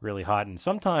really hot. And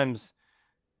sometimes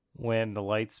when the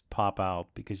lights pop out,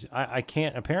 because I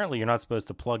can't, apparently you're not supposed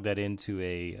to plug that into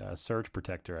a surge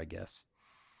protector, I guess.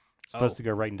 It's supposed to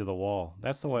go right into the wall.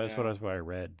 That's what I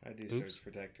read. I do surge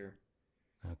protector.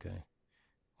 Okay.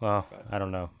 Well, I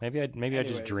don't know. Maybe I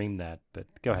just dreamed that, but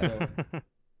go ahead. So,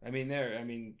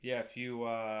 if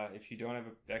you don't have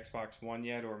an Xbox One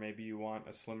yet, or maybe you want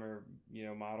a slimmer,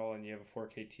 model, and you have a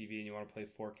 4K TV and you want to play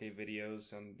 4K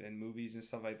videos and movies and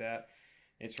stuff like that,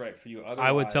 it's right for you. Otherwise,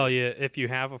 I would tell you, if you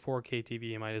have a 4K TV,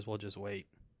 you might as well just wait.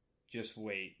 Just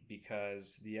wait,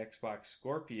 because the Xbox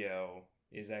Scorpio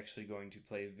is actually going to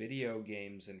play video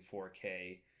games in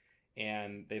 4K,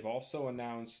 and they've also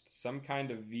announced some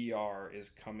kind of VR is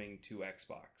coming to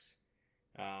Xbox.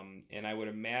 And I would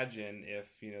imagine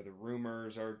if the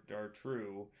rumors are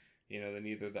true, then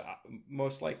either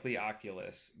most likely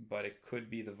Oculus, but it could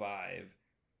be the Vive,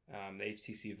 the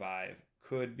HTC Vive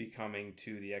could be coming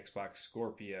to the Xbox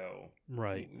Scorpio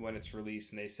right when it's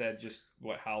released. And they said just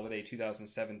holiday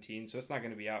 2017, so it's not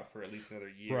going to be out for at least another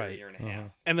year, year and a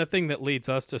half. And the thing that leads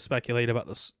us to speculate about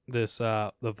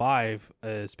the Vive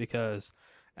is because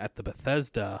at the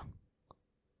Bethesda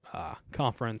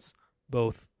conference,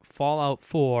 both Fallout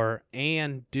 4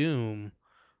 and Doom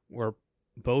were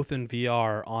both in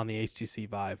VR on the HTC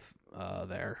Vive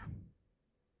there.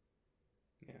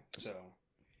 Yeah, so,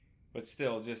 but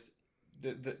still, just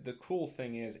the cool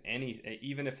thing is,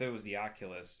 even if it was the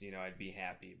Oculus, I'd be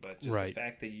happy. But just the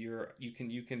fact that you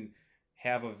can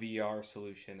have a VR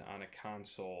solution on a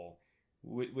console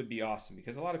would be awesome,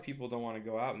 because a lot of people don't want to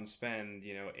go out and spend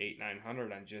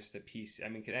 $800-900 on just a PC. I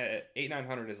mean,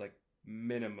 $800-900 is like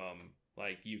minimum.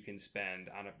 Like you can spend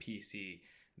on a PC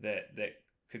that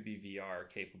could be VR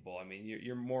capable. I mean,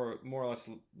 you're more or less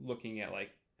looking at like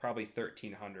probably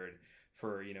 $1,300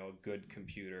 for a good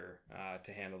computer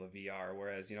to handle the VR.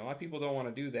 Whereas a lot of people don't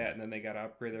want to do that, and then they got to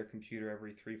upgrade their computer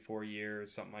every 3-4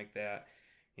 years, something like that.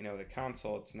 the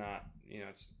console, it's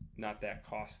not that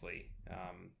costly.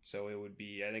 So I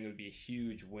think it would be a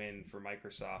huge win for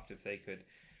Microsoft if they could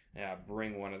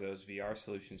bring one of those VR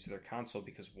solutions to their console,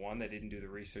 because one, they didn't do the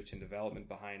research and development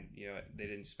behind, they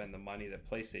didn't spend the money that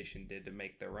PlayStation did to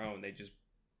make their own. They just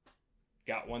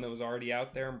got one that was already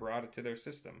out there and brought it to their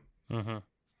system. Mm-hmm.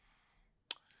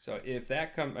 So if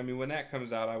that when that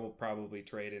comes out, I will probably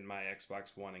trade in my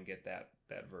Xbox One and get that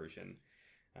version.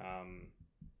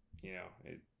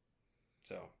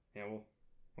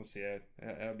 We'll see.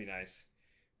 That would be nice.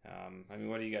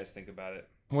 What do you guys think about it?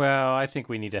 Well, I think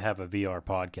we need to have a VR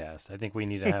podcast. I think we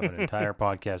need to have an entire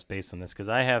podcast based on this, because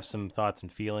I have some thoughts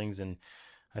and feelings, and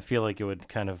I feel like it would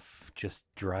kind of just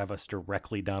drive us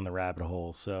directly down the rabbit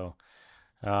hole. So,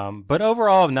 but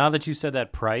overall, now that you said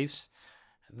that price,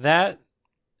 that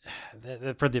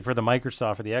for the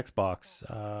Microsoft, for the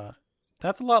Xbox,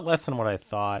 that's a lot less than what I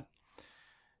thought.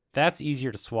 That's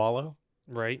easier to swallow.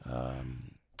 Right.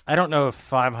 I don't know if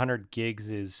 500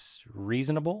 gigs is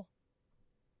reasonable.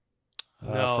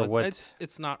 No,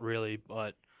 it's not really,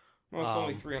 but it's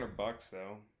only $300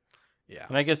 though. Yeah,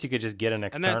 and I guess you could just get an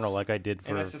external, like I did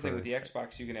for. And that's the thing with the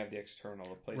Xbox, you can have the external.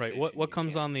 The PlayStation, right.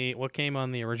 What came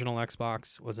on the original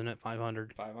Xbox? Wasn't it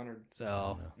 500? 500.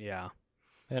 So yeah.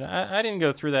 And I didn't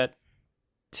go through that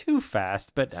too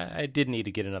fast, but I did need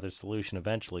to get another solution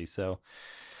eventually. So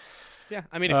yeah,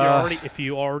 if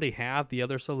you already have the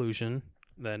other solution,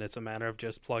 then it's a matter of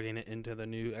just plugging it into the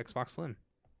new Xbox Slim.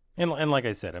 And like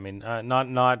I said, I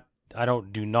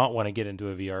do not want to get into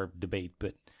a VR debate,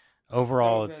 but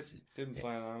overall, didn't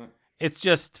plan on it. It's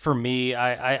just, for me,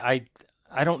 I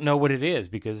don't know what it is,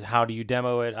 because how do you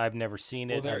demo it? I've never seen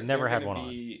it. I've never had one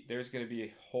on. There's going to be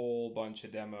a whole bunch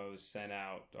of demos sent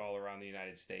out all around the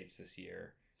United States this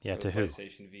year. Yeah, to who?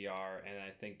 PlayStation VR, and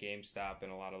I think GameStop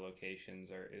and a lot of locations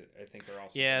are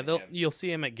also. Yeah, you'll see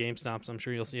them at GameStops. I'm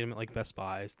sure you'll see them at like Best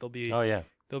Buys. They'll be. Oh yeah.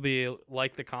 They'll be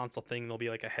like the console thing. There'll be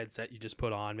like a headset you just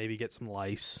put on, maybe get some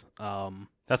lice.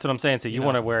 That's what I'm saying. So you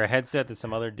want to wear a headset that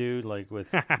some other dude like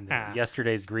with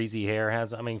yesterday's greasy hair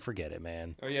has? Forget it,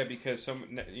 man. Oh yeah, because so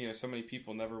many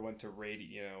people never went to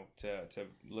radio, to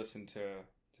listen to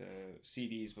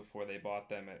CDs before they bought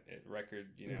them at record.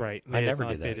 Right. I never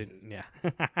did that. Yeah.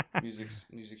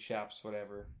 music shops,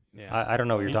 whatever. Yeah. I don't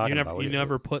know what you're talking about. You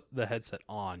never put the headset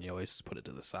on. You always put it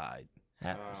to the side.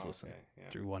 Just listen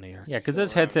through one ear. Yeah, because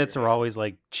those headsets are always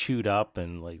like chewed up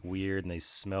and like weird, and they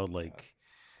smelled like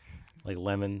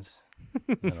lemons.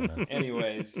 I don't know.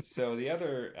 Anyways, so the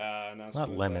other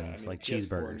announcement, not lemons, like PS4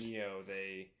 cheeseburgers. Neo,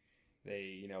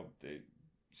 they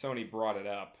Sony brought it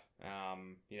up.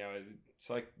 It's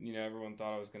like everyone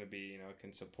thought it was going to be it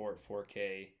can support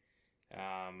 4K.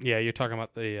 Yeah, you're talking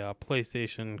about the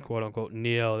PlayStation quote unquote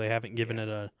Neo. They haven't given it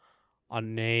a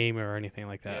name or anything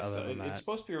like that. Other than that, it's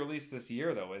supposed to be released this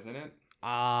year, though, isn't it?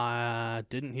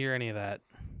 Didn't hear any of that.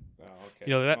 Oh,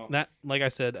 okay. That like I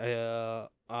said,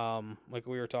 like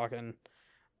we were talking,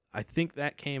 I think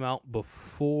that came out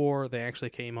before they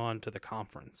actually came on to the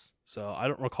conference. So I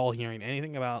don't recall hearing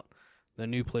anything about the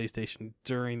new PlayStation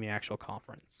during the actual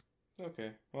conference.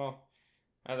 Okay, well,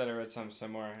 I thought I read something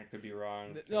somewhere. I could be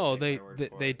wrong. No,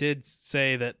 they did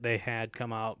say that they had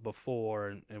come out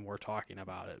before and were talking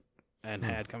about it. And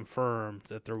had confirmed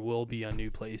that there will be a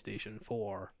new PlayStation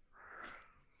 4.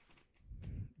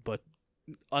 But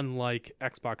unlike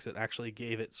Xbox, it actually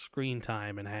gave it screen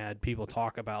time and had people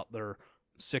talk about their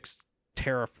 6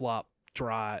 teraflop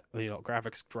drive,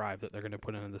 graphics drive that they're going to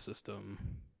put into the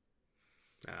system.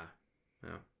 No.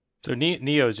 So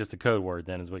Neo is just a code word,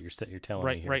 then, is what you're telling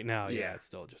me here. Right now, yeah, it's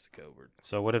still just a code word.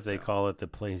 So what if they call it the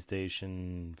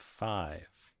PlayStation 5?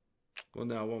 Well,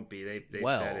 no, it won't be. They've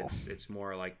said it's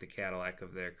more like the Cadillac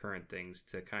of their current things,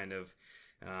 to kind of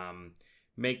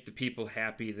make the people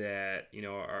happy that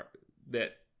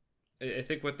that. I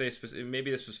think what they maybe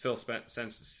this was Phil Spencer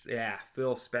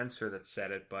that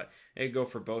said it, but it'd go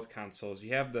for both consoles.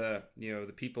 You have the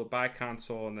people buy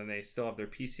console, and then they still have their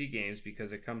PC games,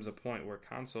 because it comes a point where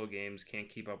console games can't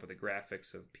keep up with the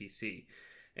graphics of PC.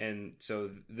 And so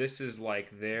this is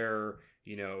like their,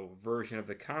 version of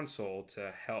the console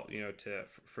to help,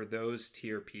 for those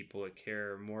tier people that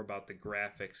care more about the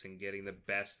graphics and getting the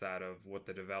best out of what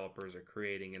the developers are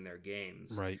creating in their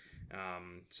games. Right.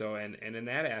 So, and in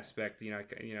that aspect,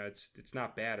 it's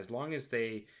not bad, as long as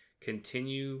they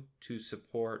continue to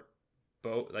support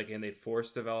both, and they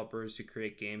force developers to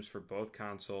create games for both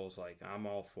consoles. I'm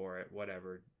all for it,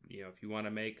 whatever. If you want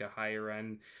to make a higher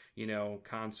end,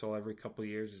 console every couple of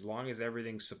years, as long as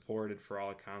everything's supported for all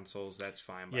the consoles, that's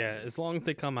fine. Yeah, as long as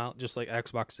they come out just like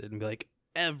Xbox did and be like,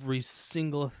 every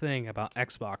single thing about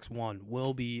Xbox One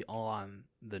will be on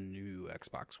the new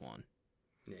Xbox One.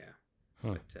 Yeah.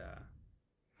 Huh. But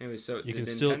anyway, so You did can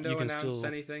Nintendo still- you can announce still-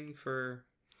 anything for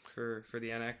the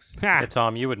NX? Yeah,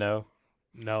 Tom, you would know.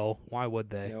 No, why would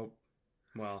they? Nope.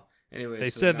 Well, anyway, They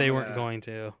so said then they I'm weren't gonna- going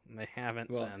to, and they haven't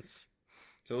Well, since.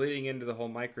 So leading into the whole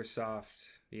Microsoft,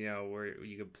 where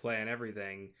you could play on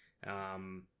everything,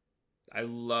 I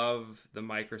love the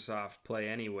Microsoft Play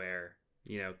Anywhere,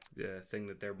 the thing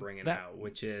that they're bringing out,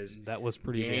 which is That was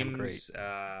pretty damn great. games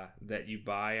that you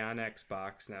buy on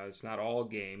Xbox. Now, it's not all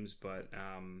games, but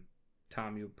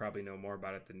Tom, you probably know more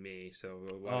about it than me, so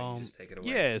why don't you just take it away?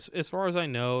 Yeah, as far as I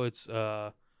know, it's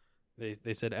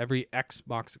they said every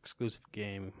Xbox exclusive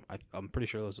game. I'm pretty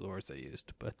sure those are the words they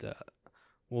used, but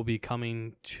will be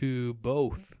coming to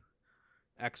both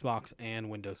Xbox and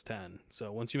Windows 10.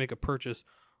 So once you make a purchase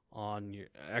on your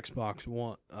Xbox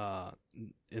One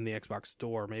in the Xbox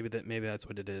Store, maybe that's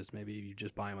what it is. Maybe you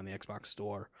just buy them on the Xbox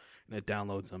Store and it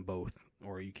downloads on both,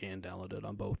 or you can download it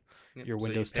on both. Yep, Your so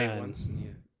Windows you pay 10. once and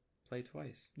you play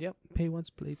twice. Yep, pay once,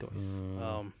 play twice.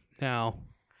 Mm. Now,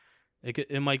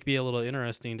 it might be a little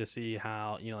interesting to see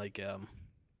how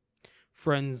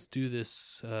friends do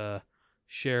this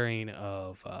sharing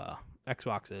of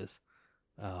Xboxes.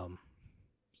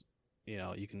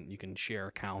 You can share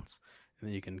accounts, and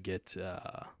then you can get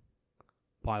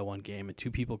buy one game, and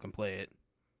two people can play it.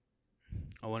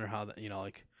 I wonder how that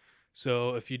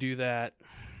so if you do that,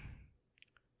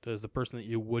 does the person that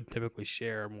you would typically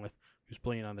share them with, who's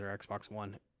playing on their Xbox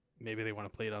One, maybe they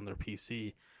want to play it on their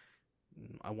PC?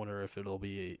 I wonder if they'll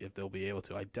be able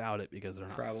to. I doubt it because they're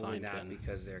not Probably signed not in.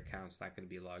 because their account's not going to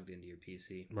be logged into your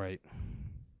PC. Right.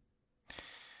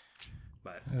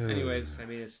 But anyways, I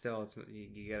mean, it's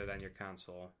you get it on your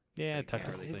console. Yeah, You can't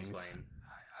technical really things.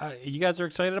 complain. You guys are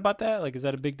excited about that? Like, is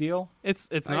that a big deal? It's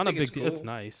I not a think big it's deal. It's cool.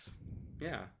 nice.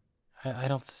 Yeah. I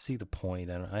don't see the point.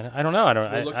 I don't know.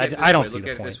 I don't see the point. Look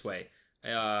at it this way.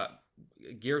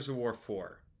 Gears of War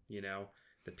 4,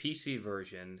 the PC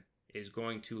version is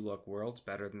going to look worlds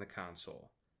better than the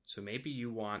console. So maybe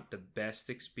you want the best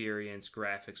experience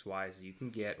graphics wise that you can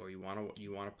get, or you want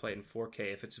to play it in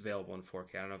 4K if it's available in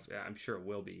 4K. I don't know I'm sure it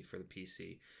will be for the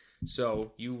PC.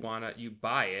 So you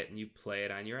buy it and you play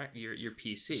it on your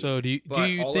PC. So do you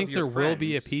all think of your there will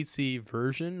be a friends- PC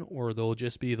version, or there'll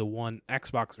just be the one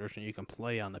Xbox version you can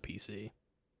play on the PC?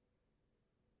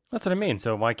 That's what I mean.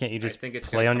 So why can't you I just think it's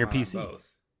play gonna on your come out PC?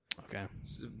 both. Okay.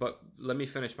 But let me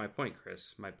finish my point,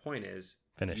 Chris. My point is,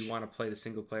 Finish. you want to play the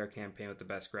single-player campaign with the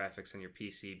best graphics on your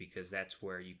PC because that's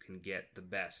where you can get the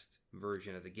best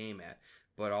version of the game at.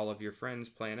 But all of your friends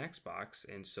play on Xbox,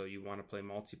 and so you want to play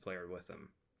multiplayer with them.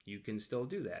 You can still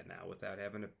do that now without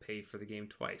having to pay for the game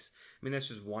twice. I mean, that's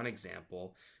just one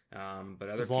example. But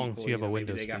other As long people, as you have a maybe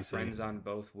Windows they got PC. friends on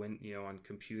both, on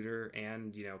computer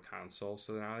and console,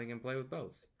 so now they can play with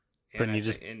both. But And you I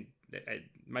just- thi- and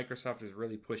Microsoft is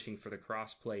really pushing for the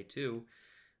cross-play too,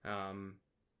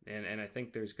 and I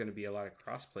think there's going to be a lot of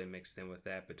cross-play mixed in with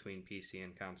that between PC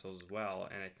and consoles as well.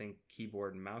 And I think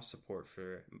keyboard and mouse support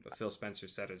for Phil Spencer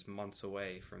said is months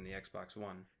away from the Xbox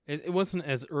One. It wasn't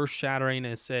as earth-shattering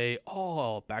as, say,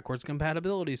 backwards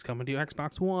compatibility is coming to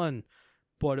Xbox One,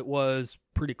 but it was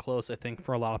pretty close, I think,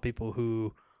 for a lot of people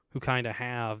who kind of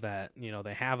have that.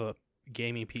 They have a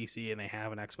gaming PC and they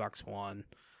have an Xbox One.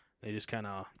 They just kind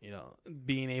of,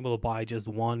 being able to buy just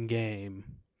one game.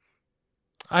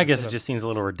 I guess it instead of- just seems a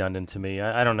little redundant to me.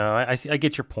 I don't know. I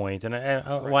get your point, and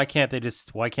why can't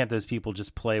those people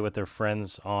just play with their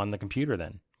friends on the computer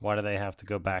then? Why do they have to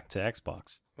go back to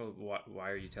Xbox? Well,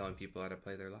 why are you telling people how to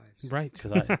play their lives? Right.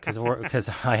 Because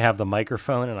I have the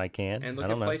microphone and I can. And I look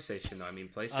don't at know. PlayStation though. I mean,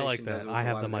 PlayStation I like does that. it with I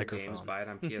have a lot the of their microphone. games. Buy it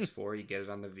on PS4, you get it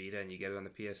on the Vita, and you get it on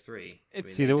the PS3. It's- I mean,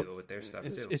 See, they the- do it with their stuff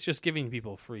It's, too. it's just giving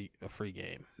people a free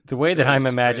game. The way that Choice, I'm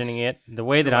imagining Chris. it,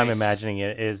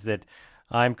 Choice. is that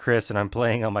I'm Chris and I'm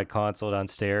playing on my console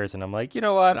downstairs, and I'm like, you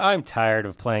know what? I'm tired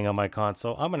of playing on my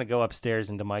console. I'm going to go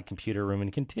upstairs into my computer room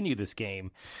and continue this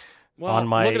game Well, on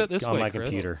my look at it this on way, my Chris.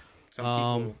 computer.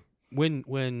 Some people.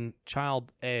 When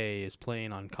child A is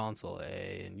playing on console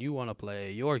A and you want to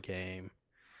play your game,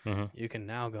 you can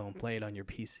now go and play it on your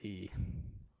PC.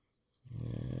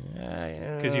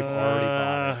 Because you've already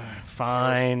bought it.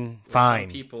 Fine. Some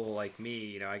people like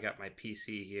me, I got my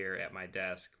PC here at my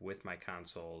desk with my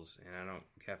consoles, and I don't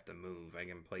have to move. I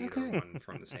can play either one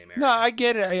from the same area. No, I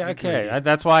get it. Okay,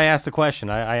 that's why I asked the question.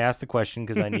 I asked the question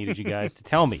because I needed you guys to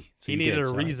tell me. So He you needed did, a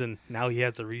so I- reason. Now he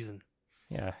has a reason.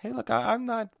 Yeah. Hey, look, I'm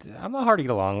not hard to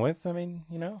get along with. I mean,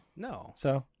 No.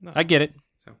 So No. I get it.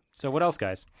 So- So what else,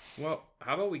 guys? Well,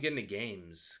 how about we get into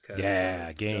games? 'Cause Yeah,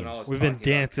 we've done all games. this We've been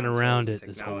talking about dancing consoles around and it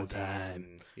this whole technologies time.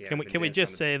 and, yeah, Can we've we been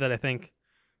just dancing say that I think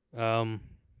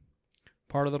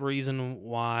part of the reason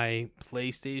why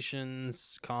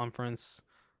PlayStation's conference,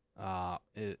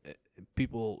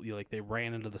 people they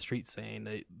ran into the street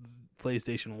saying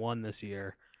PlayStation won this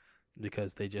year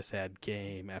because they just had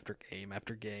game after game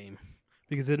after game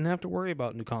because they didn't have to worry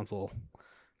about new console,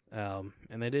 and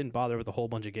they didn't bother with a whole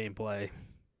bunch of gameplay.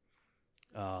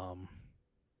 But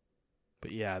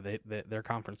yeah, their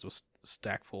conference was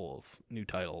stacked full of new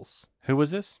titles. Who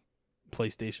was this?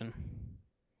 PlayStation.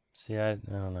 See, I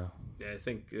don't know. Yeah, I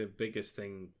think the biggest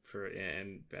thing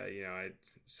I'm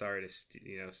sorry to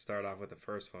start off with the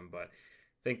first one, but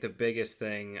I think the biggest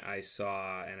thing I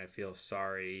saw, and I feel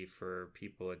sorry for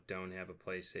people that don't have a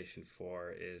PlayStation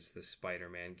 4, is the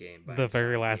Spider-Man game. The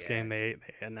very last game they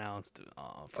announced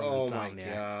from Insomniac. Oh my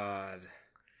god,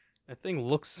 that thing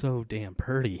looks so damn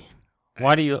pretty.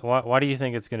 Why do you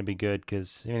think it's going to be good?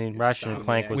 Because Ratchet and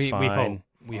Clank was fine.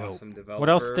 We hope. What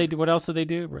else did they do? What else did they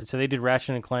do? So they did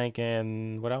Ratchet and Clank,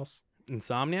 and what else?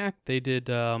 Insomniac. They did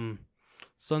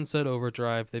Sunset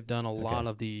Overdrive. They've done a lot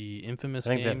of the Infamous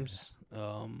games.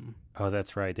 Oh,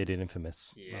 that's right. They did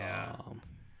Infamous. Yeah.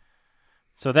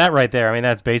 So that right there,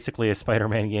 that's basically a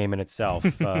Spider-Man game in itself.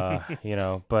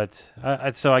 But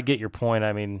so I get your point.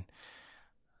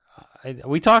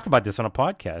 We talked about this on a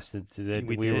podcast that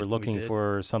we were looking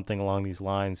for something along these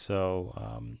lines. So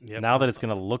now that it's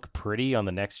going to look pretty on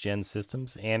the next gen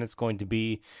systems, and it's going to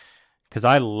be, because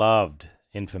I loved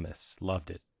Infamous,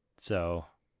 loved it. So,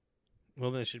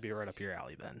 well, then it should be right up your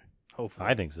alley then. Hopefully,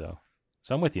 I think so.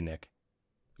 So I'm with you, Nick.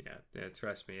 Yeah,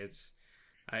 trust me.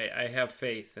 I have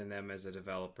faith in them as a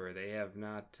developer. They have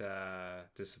not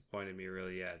disappointed me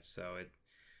really yet. So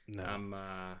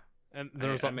And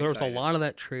there's a lot of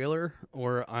that trailer,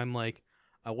 or I'm like,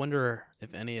 I wonder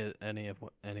if any of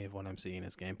what I'm seeing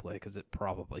is gameplay, because it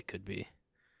probably could be.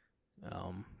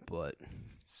 But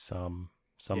some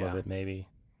of it maybe.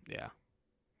 Yeah.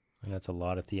 And that's a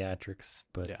lot of theatrics,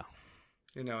 but yeah.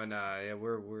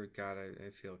 We're God, I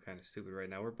feel kind of stupid right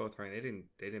now. We're both right. They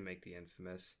didn't make the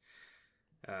Infamous.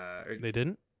 They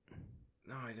didn't?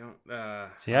 No, I don't.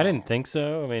 See, I didn't think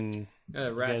so.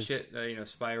 Ratchet,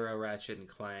 Spyro, Ratchet and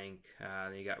Clank.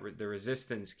 Then you got the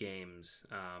Resistance games,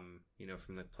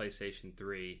 from the PlayStation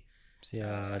 3. See,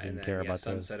 I didn't care about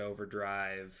those. Sunset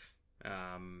Overdrive.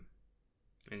 And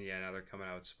now they're coming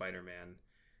out with Spider-Man.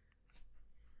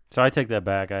 So I take that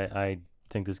back. I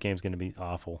think this game's going to be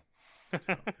awful. Oh,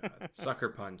 God. Sucker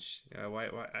Punch. Why?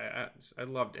 I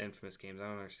loved Infamous games. I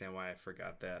don't understand why I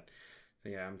forgot that. So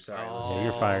yeah, I'm sorry.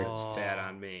 You're fired. It's bad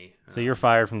on me. So you're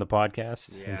fired from the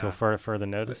podcast until further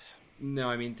notice?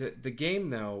 No, the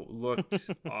game though looked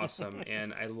awesome,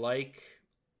 and I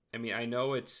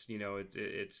know it's an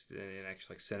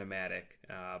actual cinematic,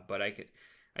 but I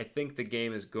think the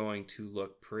game is going to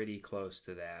look pretty close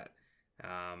to that,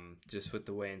 just with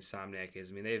the way Insomniac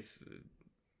is.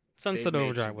 Sunset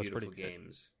Overdrive was pretty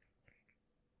games.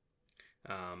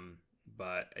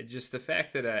 But just the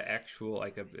fact that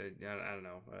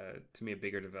to me, a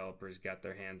bigger developer's got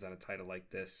their hands on a title like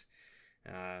this,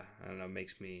 I don't know,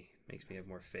 makes me have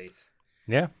more faith.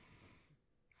 Yeah.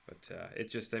 But it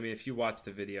just, if you watch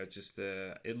the video,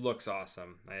 it looks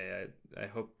awesome. I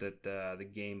hope that the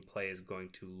gameplay is going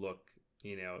to look,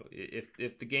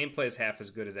 if the gameplay is half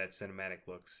as good as that cinematic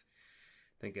looks,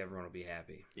 I think everyone will be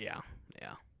happy. Yeah.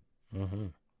 Mm-hmm.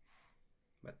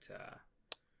 But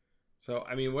so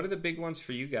what are the big ones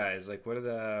for you guys? Like, what are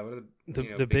the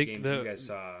big games you guys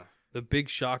saw? The big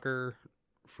shocker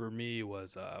for me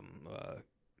was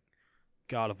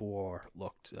God of War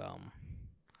looked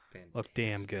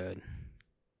damn good.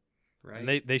 Right.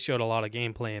 And they showed a lot of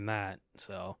gameplay in that,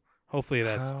 so hopefully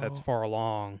that's far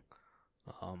along.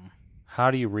 How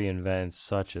do you reinvent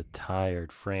such a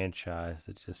tired franchise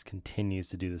that just continues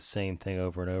to do the same thing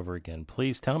over and over again?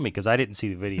 Please tell me, because I didn't see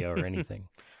the video or anything.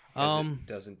 It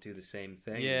doesn't do the same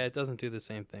thing. Yeah, it doesn't do the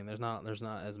same thing. There's not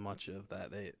as much of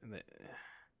that.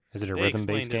 Is it a rhythm-based game?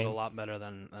 They explained it a lot better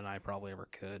than I probably ever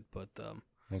could. But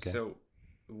okay. So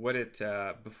what it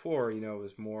before, it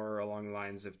was more along the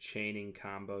lines of chaining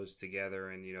combos together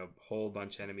and a whole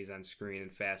bunch of enemies on screen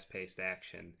and fast-paced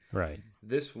action. Right.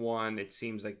 This one, it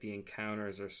seems like the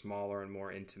encounters are smaller and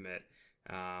more intimate.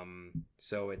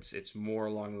 So it's more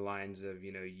along the lines of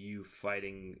you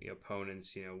fighting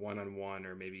opponents one-on-one,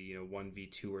 or maybe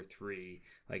 1v2 or 3.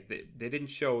 Like they didn't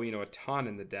show a ton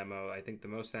in the demo. I think the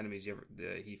most enemies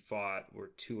he fought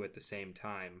were 2 at the same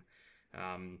time.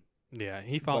 Yeah,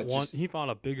 he fought one. He fought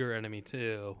a bigger enemy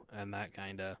too, and that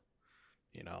kind of,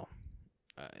 it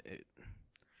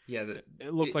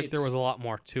looked like there was a lot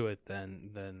more to it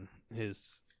than the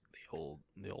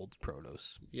old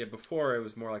Protoss. Yeah, before it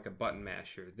was more like a button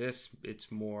masher. This it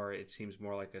seems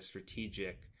more like a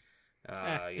strategic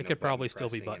It could probably still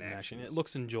be button mashing. It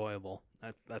looks enjoyable.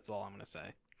 That's all I'm gonna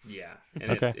say. Yeah,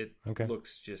 and it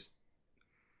looks just.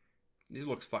 It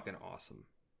looks fucking awesome.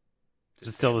 Is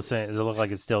it still the same? Does it look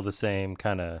like it's still the same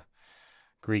kind of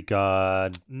Greek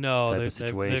god? No, type of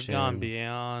situation? they've gone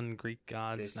beyond Greek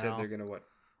gods they now. Said they're gonna what?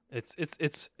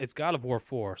 It's God of War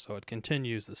 4, so it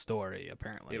continues the story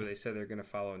apparently. Yeah, but they said they're gonna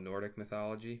follow Nordic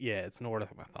mythology. Yeah, it's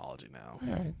Nordic mythology now.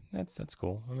 All right, that's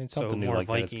cool. I mean, so something new more like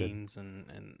Vikings and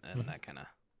that kind of.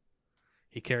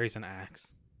 He carries an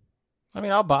axe. I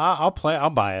mean, I'll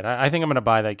buy it. I think I'm gonna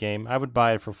buy that game. I would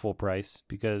buy it for full price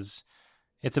because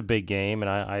it's a big game, and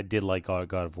I did like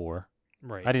God of War.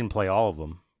 Right. I didn't play all of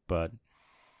them, but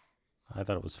I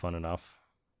thought it was fun enough.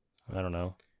 I don't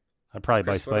know. I'd probably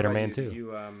buy Spider-Man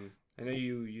too. I know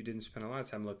you didn't spend a lot of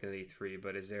time looking at E3,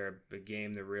 but is there a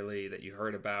game that you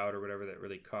heard about or whatever that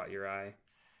really caught your eye?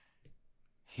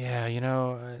 Yeah,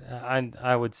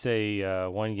 I would say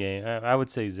one game. I would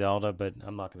say Zelda, but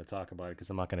I'm not going to talk about it because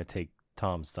I'm not going to take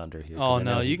Tom's thunder here. Oh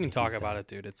no, you can talk about it,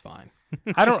 dude. It's fine.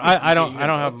 I don't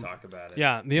have talk about it.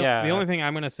 Yeah, the only thing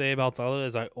I'm going to say about Zelda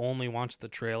is I only watched the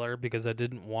trailer because I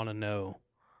didn't want to know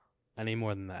any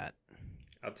more than that.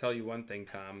 I'll tell you one thing,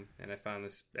 Tom, and I found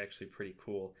this actually pretty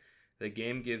cool. The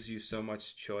game gives you so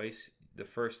much choice. The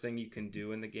first thing you can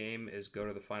do in the game is go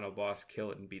to the final boss, kill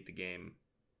it, and beat the game.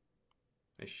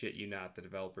 I shit you not, the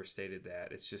developer stated that.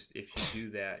 It's just if you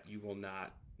do that, you will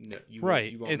not. You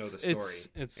won't know the story.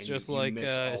 It's just like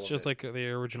the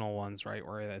original ones, right?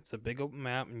 Where it's a big open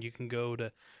map, and you can go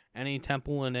to any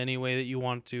temple in any way that you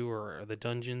want to, or the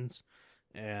dungeons,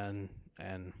 and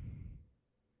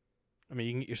I mean,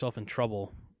 you can get yourself in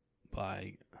trouble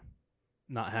by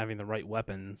not having the right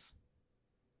weapons.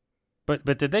 But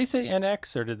did they say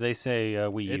NX or did they say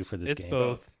Wii U for this game? It's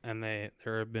both, and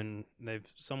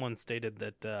someone stated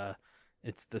that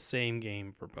it's the same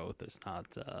game for both. It's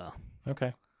not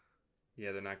okay.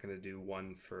 Yeah, they're not going to do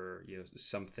one for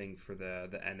something for the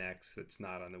NX that's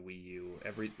not on the Wii U.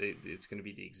 It's going to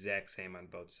be the exact same on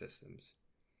both systems.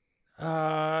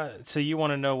 So you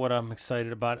want to know what I'm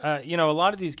excited about? A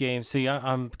lot of these games. See,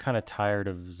 I'm kind of tired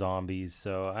of zombies,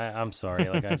 so I'm sorry.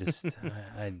 Like I just,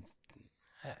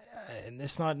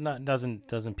 it's not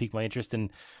doesn't pique my interest,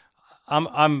 and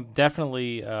I'm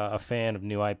definitely a fan of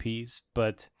new IPs,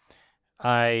 but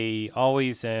I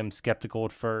always am skeptical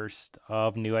at first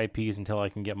of new IPs until I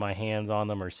can get my hands on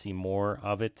them or see more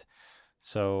of it.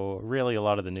 So really, a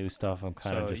lot of the new stuff, I'm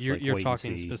kind of just you're wait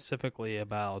talking and see. Specifically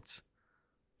about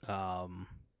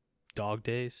Dog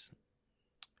Days.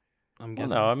 I'm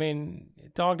guessing. Well, no, I mean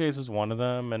Dog Days is one of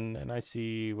them, and I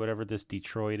see whatever this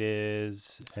Detroit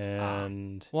is,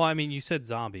 and well, I mean you said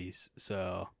zombies,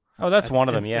 so that's one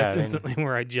of them. Yeah, that's instantly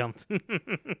where I jumped.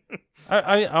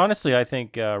 I honestly I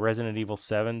think Resident Evil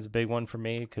 7's a big one for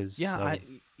me because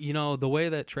the way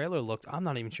that trailer looked, I'm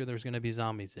not even sure there's going to be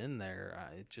zombies in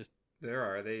there. There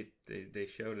are. They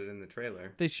showed it in the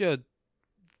trailer. They showed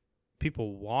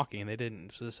people walking. They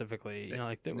didn't specifically,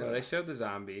 they showed the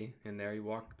zombie in there. You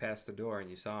walked past the door and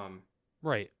you saw him.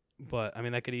 Right, but I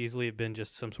mean that could easily have been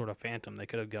just some sort of phantom. They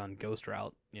could have gone ghost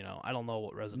route. I don't know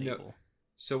what Resident Evil.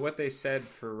 So what they said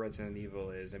for Resident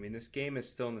Evil is, I mean, this game is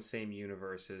still in the same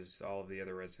universe as all of the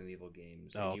other Resident Evil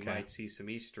games. Oh, okay. You might see some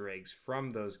Easter eggs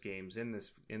from those games in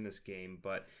this game,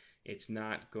 but it's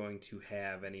not going to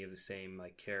have any of the same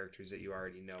characters that you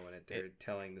already know in it. They're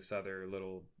telling this other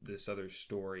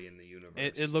story in the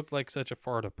universe. It looked like such a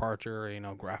far departure,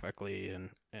 graphically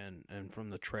and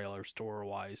from the trailer story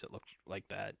wise, it looked like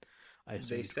that. I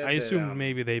assumed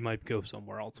maybe they might go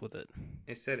somewhere else with it.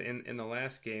 They said in the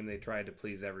last game they tried to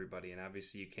please everybody, and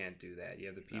obviously you can't do that. You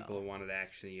have the people who wanted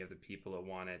action, you have the people that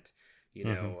want it,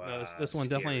 this one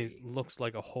definitely looks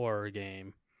like a horror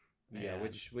game. Yeah,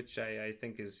 which I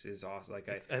think is awesome.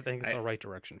 I think it's the right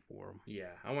direction for them.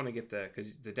 Yeah, I want to get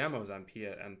because the demo's on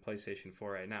PlayStation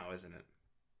 4 right now, isn't it?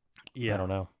 Yeah, I don't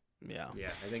know. Yeah,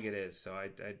 I think it is. So I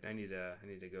need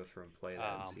to go through and play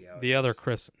that and see how. The other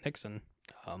Chris Nixon,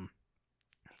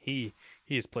 he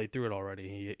has played through it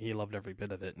already. He loved every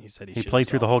bit of it, and he said he played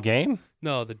through the whole game.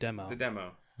 No, the demo. The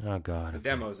demo. Oh God. The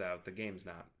demo's out. The game's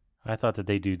not. I thought that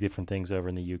they do different things over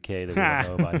in the UK that we don't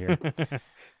know about here.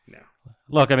 No.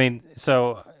 Look, I mean,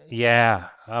 so yeah,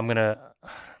 I'm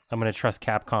gonna trust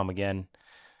Capcom again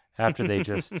after they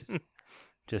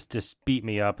just beat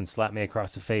me up and slap me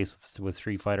across the face with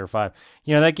Street Fighter V.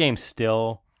 That game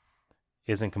still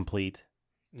isn't complete.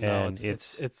 No, and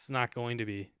it's not going to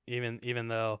be. Even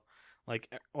though,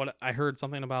 what I heard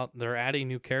something about, they're adding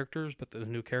new characters, but those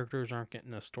new characters aren't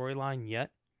getting a storyline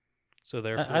yet. So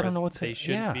therefore, I don't know they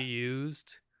shouldn't be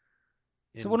used.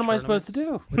 So what am I supposed to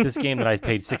do with this game that I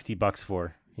paid $60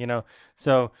 for?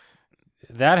 So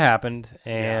that happened,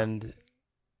 and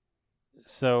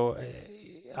so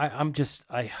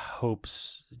I hope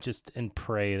just and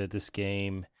pray that this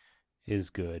game is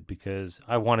good, because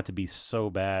I want it to be so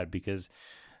bad, because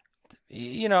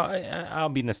I'll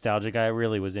be nostalgic. I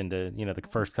really was into the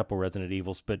first couple Resident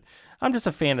Evils, but I'm just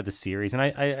a fan of the series, and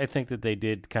I think that they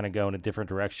did kind of go in a different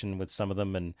direction with some of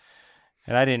them, and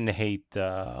I didn't hate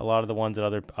a lot of the ones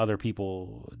that other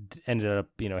people ended up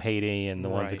hating, and the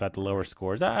ones that got the lower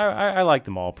scores. I like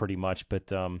them all pretty much, but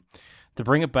to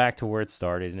bring it back to where it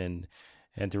started,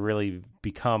 and to really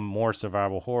become more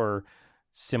survival horror,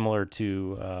 similar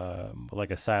to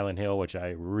like a Silent Hill, which I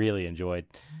really enjoyed.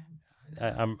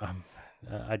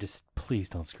 I just, please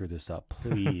don't screw this up,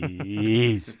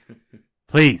 please,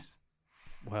 please.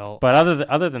 Well, but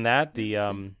other than that,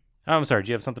 I'm sorry. Do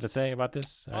you have something to say about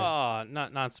this?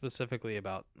 Not specifically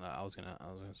about. I was gonna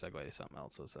segue to something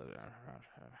else. So.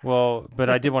 Well, but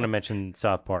I did want to mention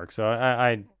South Park. So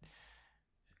I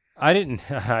didn't.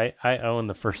 I own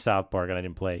the first South Park and I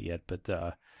didn't play it yet. But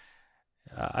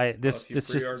if you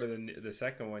pre-order the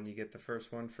second one, you get the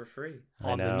first one for free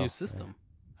on the new system.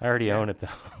 I already own it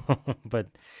though, but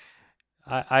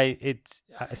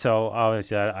so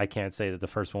obviously I can't say that the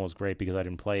first one was great because I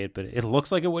didn't play it, but it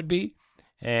looks like it would be.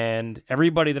 And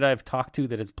everybody that I've talked to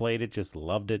that has played it just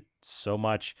loved it so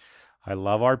much. I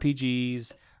love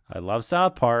RPGs. I love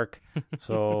South Park.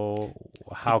 So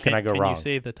how can I go wrong? Can you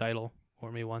say the title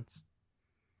for me once?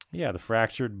 Yeah, The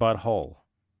Fractured Butthole.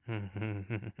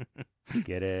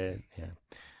 Get it? Yeah.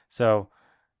 So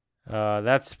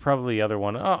that's probably the other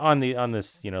one on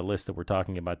this list that we're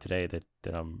talking about today that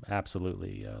I'm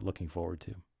absolutely looking forward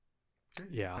to.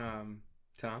 Yeah.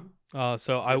 Tom?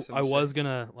 So I was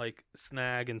gonna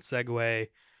snag and segue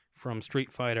from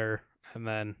Street Fighter, and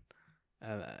then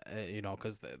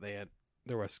because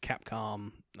there was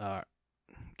Capcom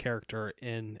character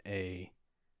in a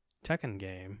Tekken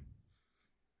game.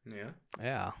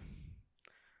 Yeah.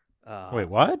 Wait,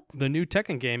 what? The new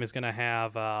Tekken game is gonna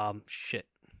have shit.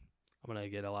 I'm gonna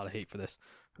get a lot of hate for this.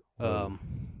 Damn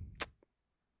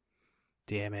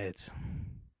it.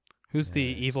 Who's the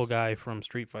evil guy from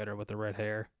Street Fighter with the red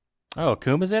hair? Oh,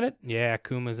 Akuma's in it? Yeah,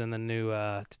 Akuma's in the new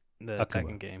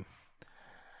Tekken game.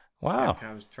 Wow.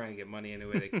 Capcom's trying to get money any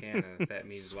way they can, and if that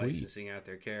means licensing out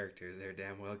their characters, they're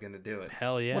damn well going to do it.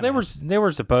 Hell yeah. Well, they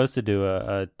were supposed to do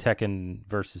a Tekken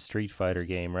versus Street Fighter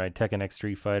game, right? Tekken X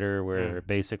Street Fighter, where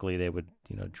basically they would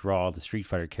draw the Street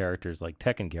Fighter characters like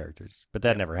Tekken characters, but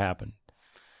that never happened.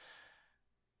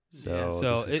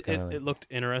 So it looked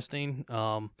interesting.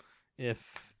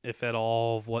 If at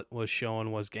all of what was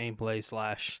shown was gameplay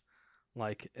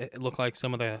 / it looked like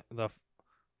some of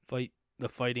the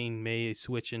fighting may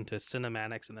switch into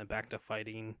cinematics and then back to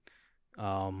fighting.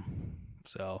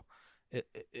 So it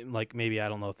maybe, I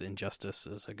don't know if the Injustice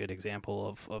is a good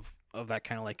example of that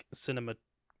kind of cinema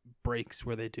breaks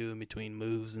where they do in between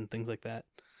moves and things like that.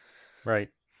 Right.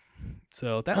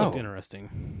 So that looked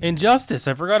interesting. Injustice,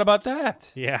 I forgot about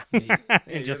that. Yeah.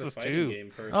 Injustice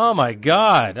 2. Oh my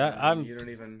God. You don't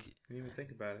even think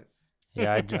about it.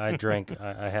 Yeah, I drank.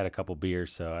 I had a couple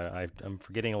beers, so I'm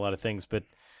forgetting a lot of things. But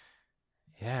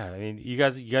yeah, I mean, you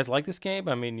guys like this game?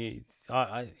 I mean,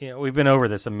 we've been over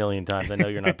this a million times. I know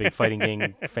you're not big fighting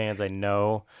game fans. I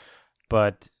know,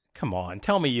 but come on,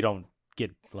 tell me you don't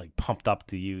get pumped up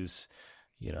to use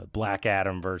Black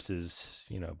Adam versus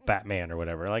Batman or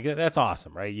whatever. That's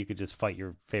awesome, right? You could just fight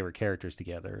your favorite characters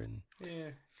together, and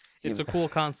it's a cool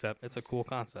concept.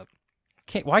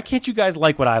 Why can't you guys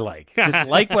like what I like? Just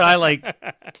like what I like.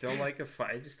 I just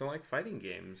don't like fighting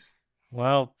games.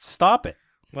 Well, stop it.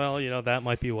 Well, that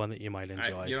might be one that you might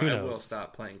enjoy. Who knows? I will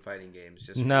stop playing fighting games.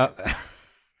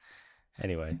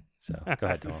 Anyway, so go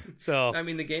ahead, Tom. So I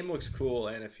mean, the game looks cool,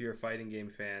 and if you're a fighting game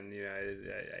fan,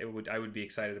 I would be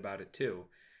excited about it too.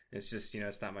 It's just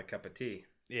it's not my cup of tea.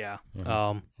 Yeah.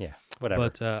 Mm-hmm. Yeah. Whatever.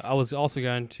 But I was also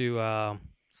going to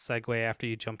segue after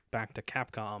you jumped back to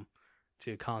Capcom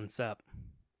to Concept.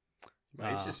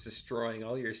 He's just destroying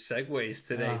all your segues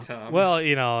today, Tom. Well,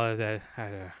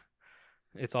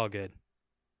 it's all good.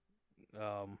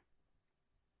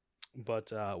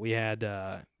 But we had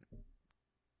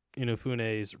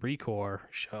Inafune's Recore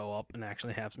show up and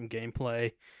actually have some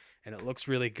gameplay, and it looks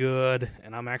really good,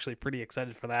 and I'm actually pretty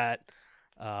excited for that.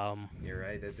 You're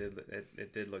right.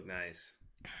 It did look nice.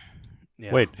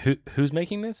 Yeah. Wait, who's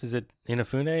making this? Is it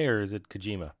Inafune or is it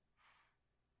Kojima?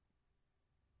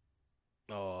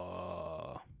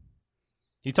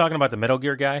 You talking about the Metal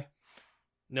Gear guy?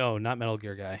 No, not Metal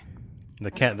Gear guy.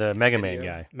 The Mega Man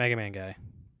guy. Mega Man guy.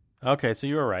 Okay, so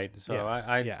you were right. So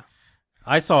yeah.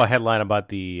 I saw a headline about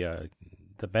the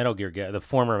the Metal Gear guy, the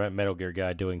former Metal Gear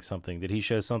guy, doing something. Did he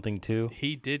show something too?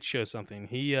 He did show something.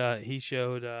 He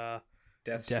showed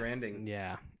Death Stranding.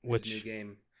 Yeah, which new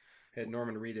game had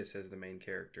Norman Reedus as the main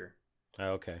character.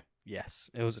 Oh, okay. Yes,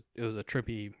 it was a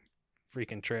trippy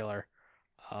freaking trailer.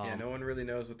 Yeah, no one really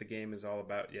knows what the game is all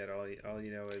about yet. All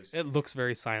you know is it looks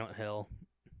very Silent Hill.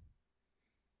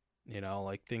 You know,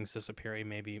 like things disappearing,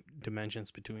 maybe dimensions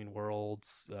between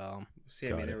worlds. See,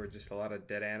 I mean, there were just a lot of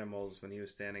dead animals when he was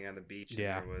standing on the beach.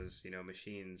 Yeah. And there was,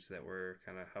 machines that were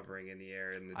kind of hovering in the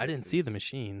air. I didn't see the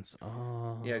machines.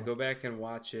 Yeah, go back and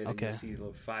watch it, Okay. and you see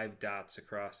little 5 dots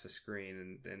across the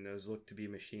screen, and those look to be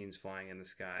machines flying in the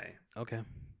sky. Okay.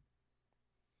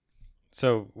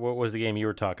 So, what was the game you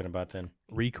were talking about then?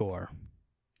 Recore.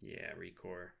 Yeah,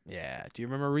 Recore. Yeah. Do you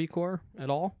remember Recore at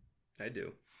all? I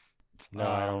do. No,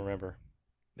 I don't remember.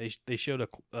 They showed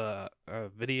a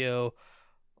video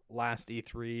last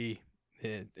E3.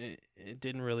 It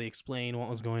didn't really explain what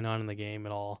was going on in the game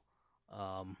at all.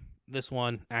 This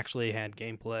one actually had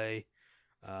gameplay.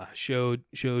 Showed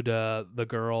the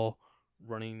girl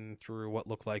running through what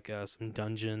looked like some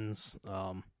dungeons.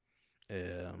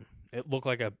 It looked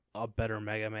like a better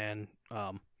Mega Man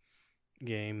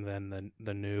game than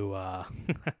the new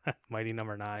Mighty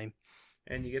Number 9.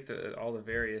 And you get all the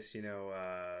various,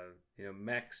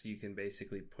 mechs you can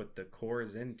basically put the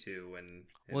cores into, and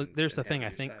well, there's the have thing. on I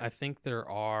your think side.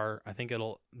 I think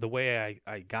it'll. The way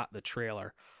I got the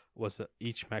trailer was that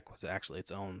each mech was actually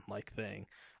its own thing.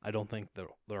 I don't think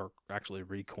they're actually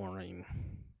recoring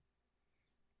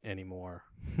anymore.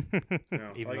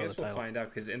 No, Even I though guess the we'll title- find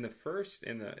out, because in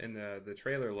the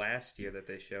trailer last year that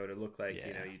they showed, it looked like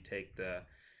Yeah.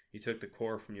 you took the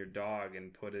core from your dog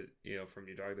and put it, from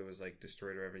your dog that was like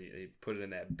destroyed or whatever. You put it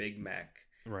in that Big Mac.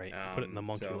 Right. Put it in the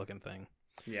monkey so- looking thing.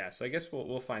 Yeah, so I guess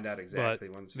we'll find out exactly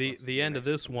once The end of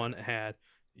game this actually one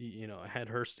comes had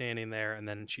her standing there, and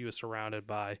then she was surrounded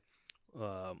by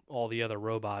all the other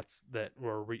robots that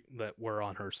were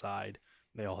on her side.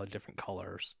 They all had different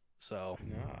colors. So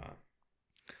out.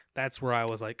 that's where I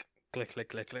was like, click, click,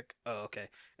 click, click. Oh, okay.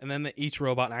 And then each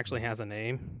robot actually has a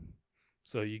name,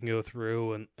 so you can go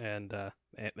through and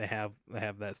they have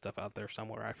that stuff out there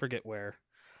somewhere. I forget where.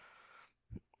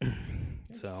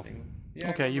 So Interesting. Yeah,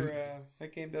 Okay, I remember,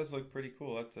 that game does look pretty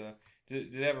cool.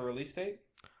 Did it have a release date?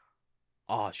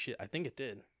 oh shit, I think it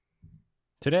did.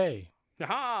 Today.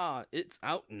 Aha! It's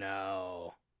out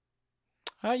now.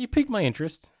 You piqued my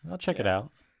interest. I'll check it Yeah.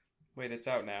 out. Wait, it's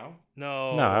out now?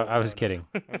 No, No, I was no. kidding.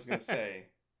 I was gonna say.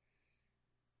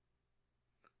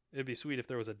 It'd be sweet if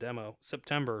there was a demo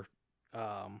September,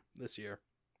 this year.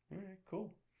 All right,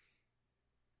 cool.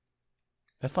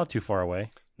 That's not too far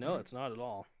away. No, it's not at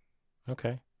all.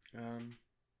 Okay.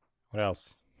 What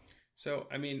else? So,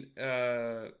 I mean,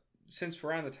 since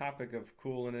we're on the topic of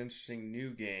cool and interesting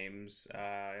new games,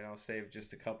 and I'll save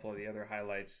just a couple of the other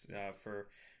highlights for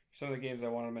some of the games I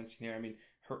want to mention here. I mean,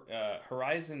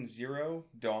 Horizon Zero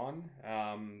Dawn,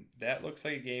 that looks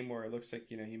like a game where it looks like,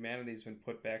 humanity's been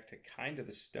put back to kind of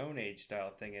the Stone Age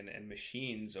style thing, and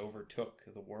machines overtook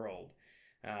the world.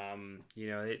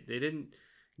 They didn't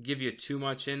give you too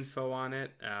much info on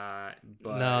it,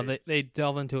 but No, they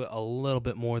delve into it a little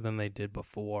bit more than they did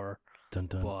before. Dun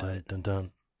dun dun But- dun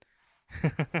dun.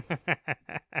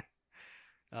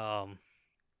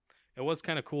 It was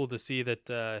kind of cool to see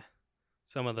that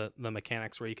some of the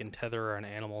mechanics where you can tether an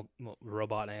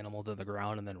robot animal to the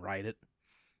ground and then ride it,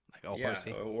 like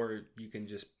horsey. or you can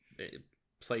just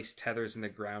place tethers in the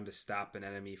ground to stop an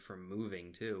enemy from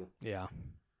moving too. Yeah.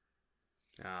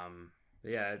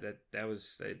 Yeah, that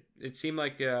was it. Seemed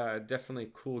like definitely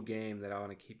a cool game that I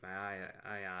want to keep my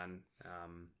eye on.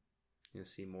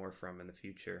 See more from in the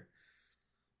future.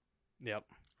 Yep.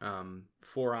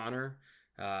 For Honor,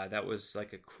 that was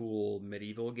like a cool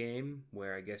medieval game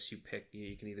where I guess you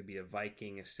can either be a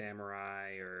Viking, a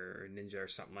samurai, or a ninja or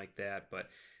something like that. But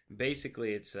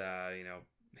basically, it's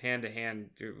hand to hand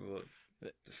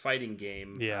fighting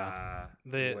game. Yeah.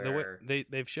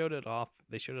 They've showed it off.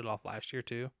 They showed it off last year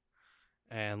too,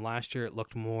 and last year it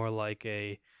looked more like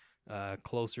a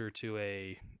closer to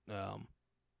a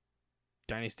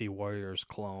Dynasty Warriors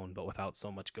clone, but without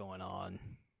so much going on.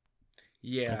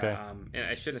 Yeah, Okay. And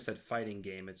I shouldn't have said fighting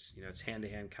game. It's it's hand to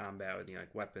hand combat with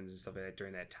like weapons and stuff like that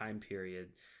during that time period.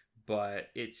 But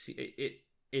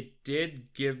it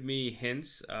did give me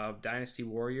hints of Dynasty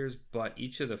Warriors, but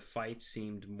each of the fights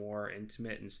seemed more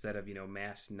intimate instead of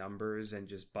mass numbers and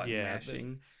just button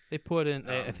mashing. They put in.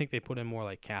 I think they put in more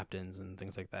like captains and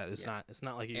things like that. It's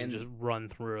not like you can And just run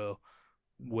through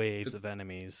waves of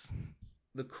enemies.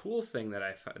 The cool thing that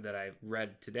I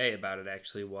read today about it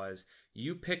actually was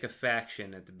you pick a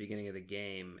faction at the beginning of the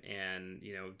game, and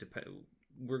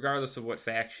regardless of what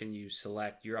faction you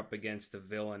select, you're up against a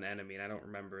villain enemy, and I don't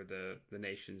remember the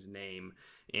nation's name,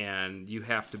 and you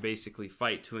have to basically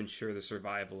fight to ensure the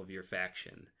survival of your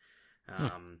faction.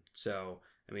 So,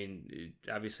 I mean,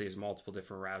 obviously there's multiple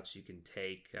different routes you can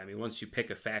take. I mean, once you pick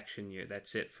a faction,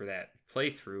 that's it for that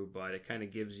playthrough, but it kind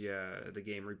of gives you the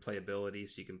game replayability,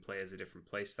 so you can play as the different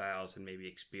play styles and maybe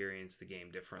experience the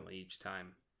game differently each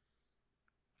time.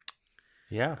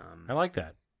 Yeah, I like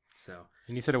that. So,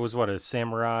 and you said it was what, a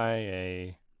samurai,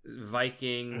 a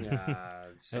Viking,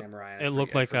 samurai. It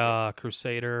looked like a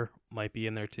crusader might be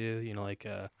in there too. You know, like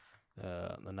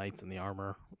the knights in the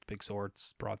armor, big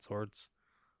swords, broadswords.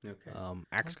 Okay.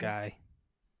 Axe guy.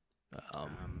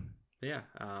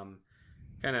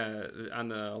 Kind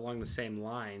of along the same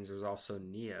lines. There's also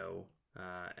Nioh,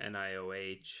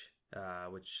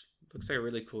 NIOH, which looks like a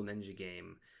really cool ninja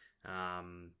game.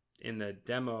 In the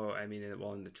demo,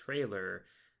 in the trailer,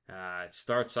 it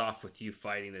starts off with you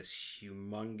fighting this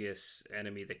humongous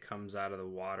enemy that comes out of the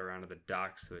water onto the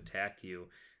docks to attack you.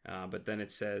 But then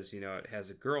it says, it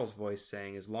has a girl's voice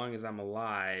saying, as long as I'm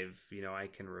alive, I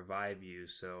can revive you.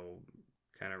 So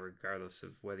kind of regardless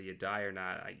of whether you die or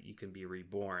not, you can be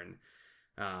reborn.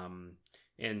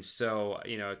 And so,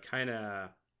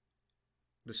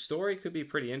 the story could be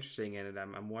pretty interesting in it.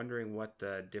 I'm wondering what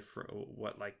the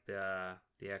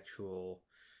actual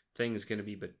thing is going to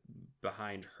be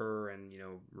behind her and,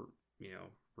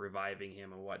 reviving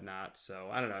him and whatnot.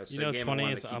 So I don't know. It's what's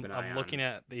funny is I'm looking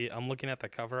at the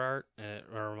cover art, and it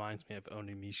reminds me of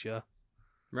Onimusha.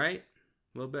 Right,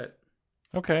 a little bit.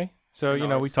 Okay,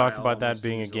 so we talked about that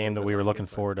being a game that we were looking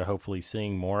forward to hopefully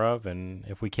seeing more of, and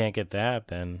if we can't get that,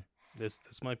 then this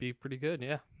might be pretty good.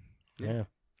 Yeah.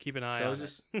 Keep an eye on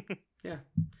it. Yeah.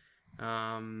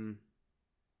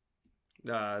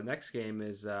 Next game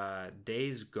is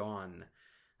Days Gone.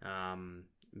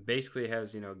 Basically it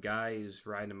has, a guy who's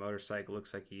riding a motorcycle,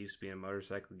 looks like he used to be in a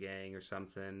motorcycle gang or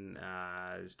something,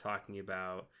 is talking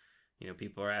about,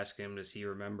 people are asking him, does he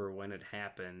remember when it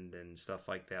happened and stuff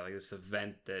like that, like this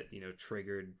event that,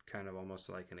 triggered kind of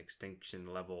almost like an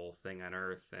extinction level thing on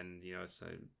Earth, and, it's a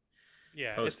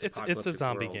it's a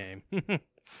zombie game.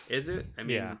 Is it?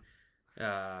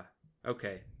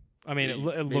 Okay. It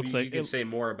looks like you can say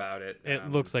more about it. It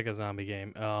looks like a zombie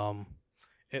game.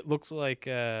 It looks like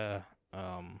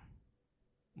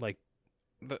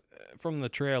from the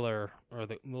trailer or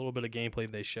the little bit of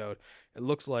gameplay they showed, it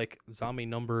looks like zombie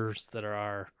numbers that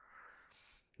are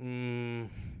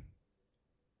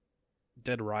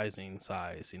Dead Rising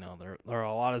size. There are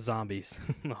a lot of zombies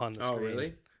on the screen. Oh,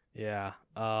 really? Yeah.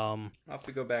 I'll have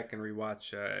to go back and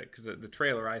rewatch because the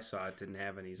trailer I saw, it didn't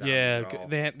have any zombies at all.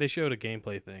 They showed a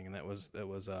gameplay thing, and that was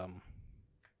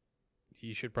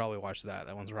you should probably watch that.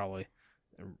 That one's probably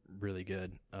really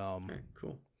good. Okay,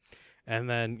 cool. And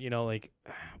then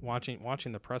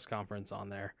watching the press conference on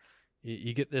there,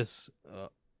 you get this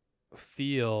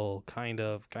feel kind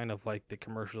of like the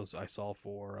commercials I saw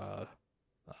for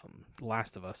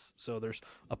Last of Us. So there's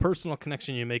a personal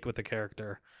connection you make with the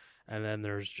character, and then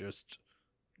there's just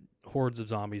hordes of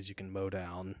zombies you can mow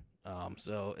down.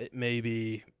 So it may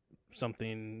be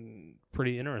something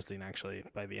pretty interesting actually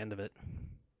by the end of it.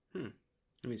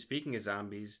 Speaking of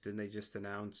zombies, didn't they just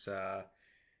announce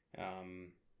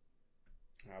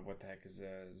what the heck is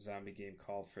a zombie game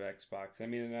called for Xbox?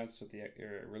 Announced with the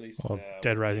release.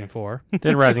 Dead Rising 4.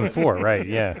 Dead Rising 4, right?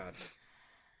 Yeah. God.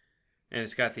 And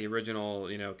it's got the original,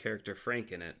 character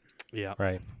Frank in it. Yeah.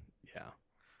 Right. Yeah.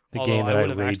 The game that I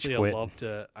rage quit. Loved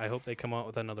to. I hope they come out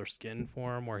with another skin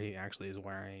for him where he actually is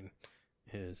wearing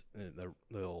the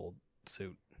old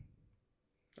suit.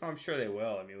 Oh, I'm sure they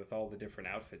will. With all the different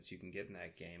outfits you can get in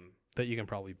that game, that you can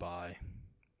probably buy.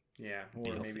 Yeah, or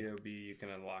DLC. Maybe you can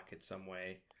unlock it some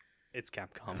way. It's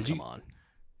Capcom. Come on.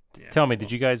 Yeah. Tell me,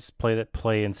 did you guys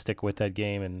play and stick with that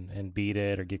game and beat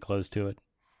it or get close to it?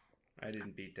 I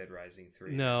didn't beat Dead Rising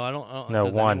 3. No, I don't. No,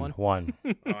 does one.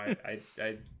 I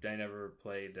never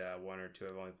played 1 or 2.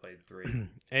 I've only played 3.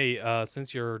 Hey,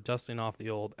 since you're dusting off the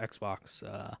old Xbox,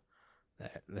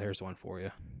 there's one for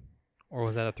you. Or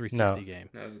was that a 360 game?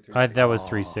 That was a 360. That was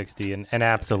 360, and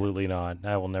absolutely not.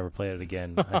 I will never play it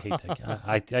again. I hate that game.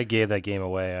 I gave that game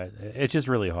away. It's just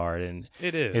really hard, and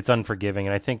it is. It's unforgiving,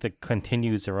 and I think the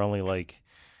continues are only like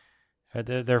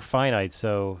they're finite,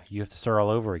 so you have to start all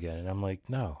over again. And I'm like,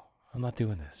 no, I'm not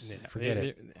doing this. Yeah, Forget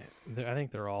it. I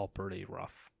think they're all pretty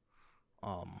rough.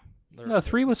 No,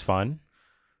 3 was fun.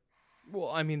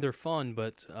 Well, they're fun,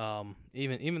 but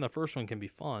even the first one can be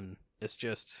fun. It's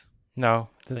just. No,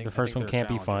 the first one can't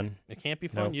be fun. It can't be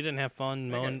fun? Nope. You didn't have fun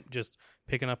mowing, just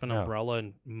picking up an umbrella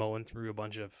and mowing through a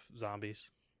bunch of zombies?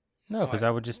 No, because I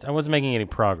wasn't making any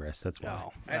progress. That's why.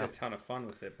 No. I had a ton of fun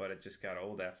with it, but it just got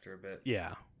old after a bit.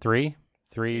 Yeah. Three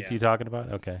Yeah. you talking about?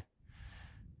 Okay.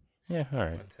 Yeah, all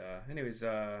right. But anyways,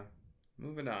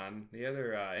 moving on. The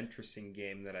other interesting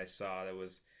game that I saw that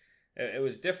was it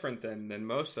was different than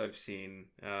most I've seen.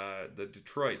 The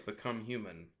Detroit Become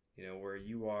Human. Where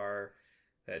you are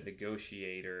that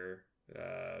negotiator,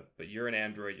 but you're an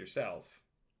android yourself,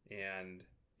 and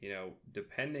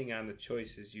depending on the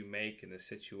choices you make and the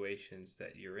situations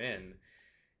that you're in,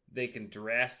 they can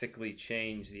drastically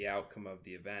change the outcome of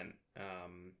the event.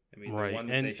 The one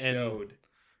that they showed.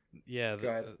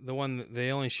 Yeah, the one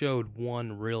they only showed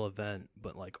one real event,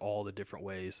 but like all the different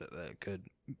ways that could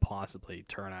possibly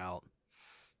turn out.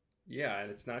 Yeah, and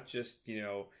it's not just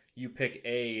you pick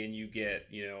A and you get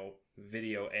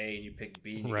video A, and you pick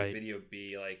B and you get video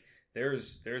B. Like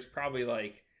there's probably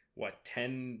like what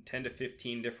 10 to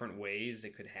 15 different ways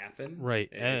it could happen.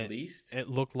 Right, at least it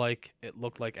looked like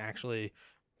actually,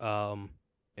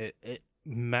 it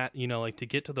Matt, like to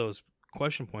get to those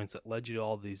question points that led you to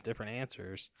all these different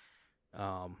answers.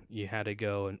 You had to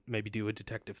go and maybe do a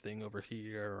detective thing over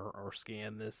here, or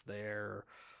scan this there.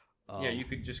 You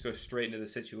could just go straight into the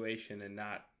situation and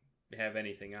not have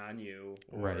anything on you,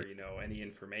 or any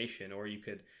information, or you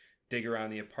could dig around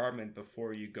the apartment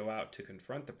before you go out to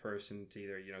confront the person to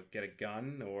either get a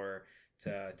gun or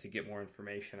to get more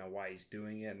information on why he's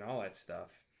doing it and all that stuff.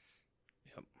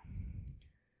 Yep,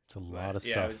 it's a lot of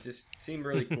stuff. Yeah, it just seemed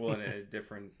really cool in a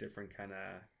different kind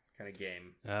of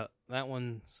game. That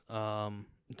one's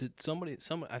did somebody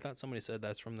I thought somebody said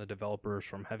that's from the developers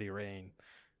from Heavy Rain,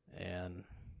 and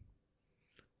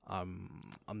I'm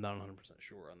not 100%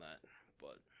 sure on that,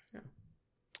 but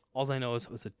all I know is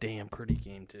it was a damn pretty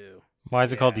game too. Why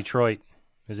is it called Detroit?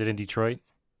 Is it in Detroit?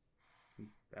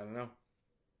 I don't know.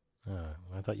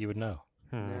 I thought you would know.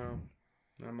 No,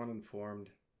 I'm uninformed.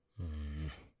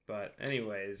 But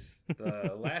anyways,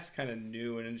 the last kind of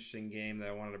new and interesting game that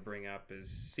I wanted to bring up is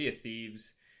Sea of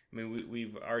Thieves. I mean,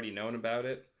 we've already known about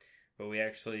it, but we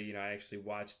actually, I actually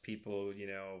watched people,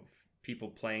 people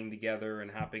playing together and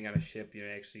hopping on a ship. You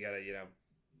actually got to,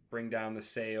 bring down the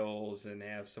sails and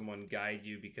have someone guide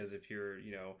you, because if you're,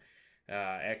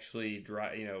 actually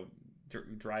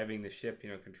driving the ship,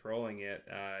 controlling it,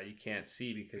 you can't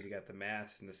see because you got the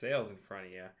mast and the sails in front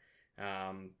of you.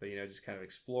 But just kind of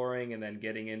exploring and then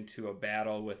getting into a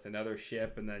battle with another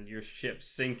ship, and then your ship's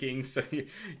sinking. So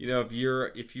if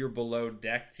you're below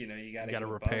deck, you gotta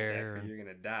repair, or you're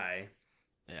gonna die.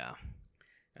 Yeah.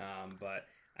 But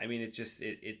I mean,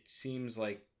 it seems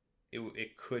like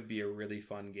it could be a really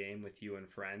fun game with you and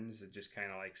friends that just kind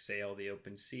of like sail the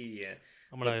open sea.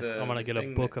 I'm gonna get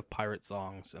a book of pirate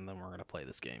songs, and then we're gonna play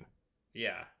this game.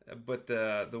 Yeah, but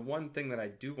the one thing that I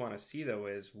do want to see though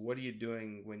is, what are you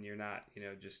doing when you're not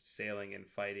just sailing and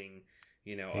fighting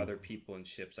other people and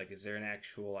ships? Like, is there an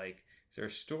actual is there a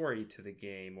story to the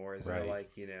game, or is there are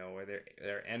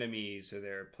there enemies, or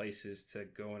there places to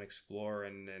go and explore?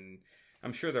 And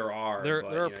I'm sure there are.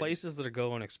 There are places that are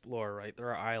go and explore. Right, there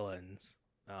are islands.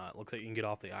 It looks like you can get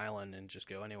off the island and just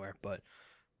go anywhere. But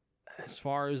as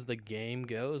far as the game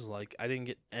goes, I didn't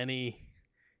get any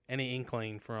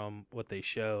inkling from what they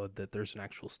showed that there's an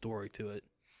actual story to it,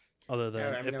 other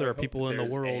than if there are people in the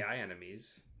world. AI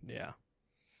enemies. Yeah.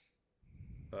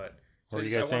 But I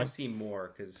want to see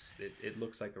more, because it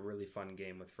looks like a really fun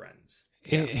game with friends.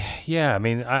 Yeah, I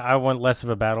mean, I want less of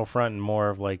a Battlefront and more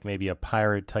of maybe a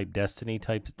pirate type Destiny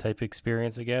type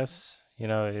experience, I guess.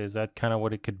 Is that kind of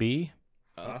what it could be?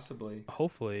 Possibly.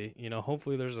 Hopefully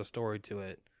there's a story to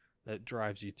it that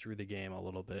drives you through the game a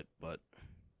little bit, but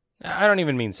I don't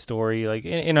even mean story.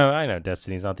 I know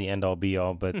Destiny's not the end all be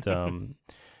all, but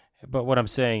but what I'm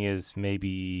saying is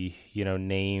maybe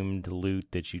named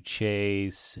loot that you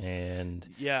chase, and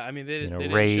yeah, I mean they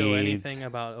didn't raids. show anything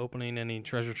about opening any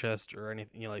treasure chest or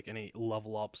anything any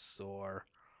level ups or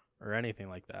anything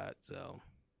like that. So,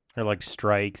 or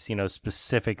strikes,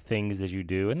 specific things that you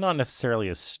do, and not necessarily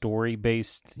a story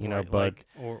based, right, but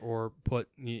or put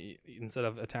instead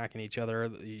of attacking each other,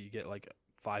 you get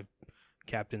 5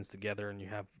 captains together and you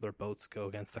have their boats go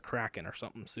against the Kraken or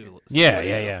something.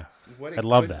 Yeah. What I'd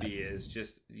love could that. be is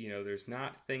just, there's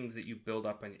not things that you build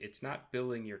up, and it's not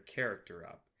building your character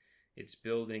up. It's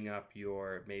building up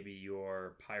your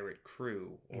pirate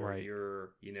crew, or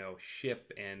your,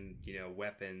 ship and,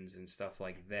 weapons and stuff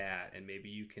like that. And maybe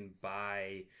you can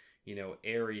buy,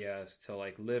 areas to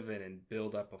live in and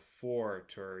build up a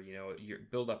fort, or,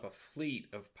 build up a fleet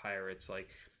of pirates.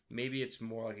 Maybe it's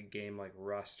more like a game like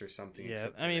Rust or something. Yeah,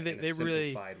 I mean, they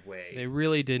really simplified way. They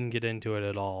really didn't get into it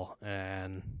at all,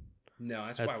 and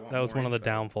no, that was one of the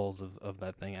downfalls of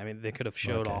that thing. I mean, they could have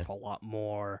showed off a lot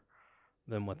more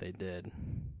than what they did.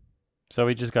 So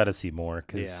we just got to see more,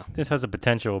 because this has a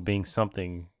potential of being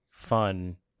something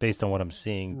fun based on what I'm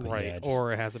seeing. But right, yeah,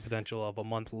 or it has the potential of a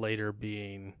month later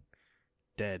being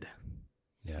dead.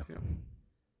 Yeah.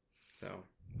 So,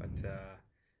 but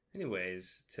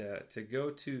anyways, to go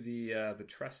to the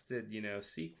trusted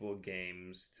sequel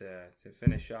games to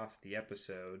finish off the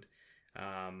episode.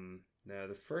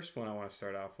 The first one I want to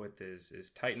start off with is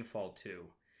Titanfall 2.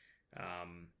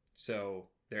 So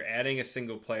they're adding a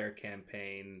single player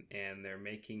campaign, and they're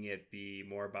making it be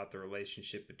more about the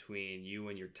relationship between you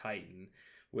and your Titan,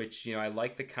 which, I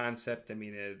like the concept. I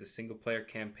mean, the single player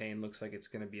campaign looks like it's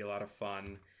going to be a lot of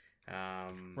fun.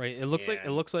 Right. It looks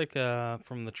like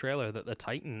from the trailer that the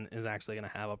Titan is actually going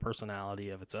to have a personality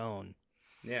of its own.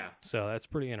 Yeah. So that's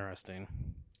pretty interesting.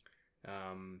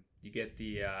 You get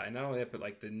the and not only that, but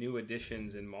like the new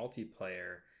additions in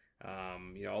multiplayer.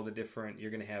 All the different,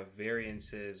 you're going to have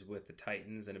variances with the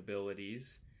Titans and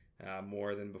abilities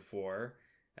more than before.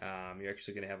 You're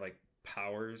actually going to have like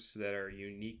powers that are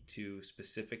unique to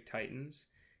specific Titans.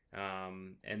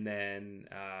 And then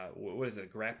what is it? A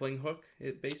grappling hook?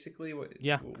 It basically what?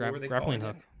 Yeah, what were they grappling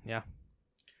calling hook. it? Yeah.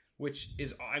 Which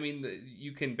is,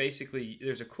 you can basically,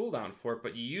 there's a cooldown for it,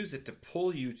 but you use it to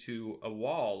pull you to a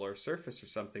wall or surface or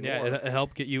something. Yeah, it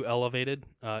helped get you elevated.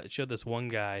 It showed this one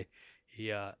guy.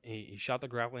 He shot the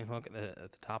grappling hook at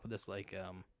the top of this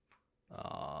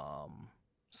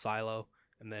silo,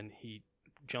 and then he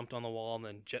jumped on the wall and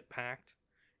then jetpacked,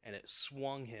 and it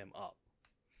swung him up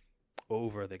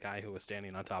over the guy who was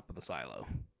standing on top of the silo.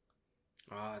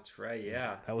 Oh, that's right.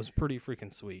 Yeah, that was pretty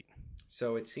freaking sweet.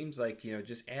 So it seems like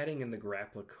just adding in the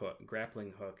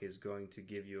grappling hook is going to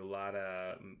give you a lot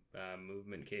of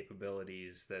movement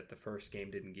capabilities that the first game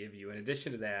didn't give you. In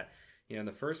addition to that, in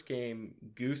the first game,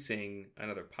 goosing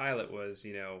another pilot was,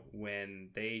 when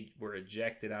they were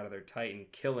ejected out of their Titan,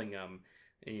 killing them,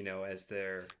 as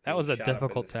they're that was a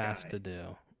difficult task to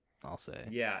do, I'll say.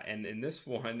 Yeah, and in this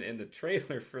one, in the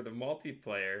trailer for the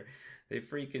multiplayer, they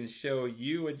freaking show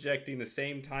you ejecting the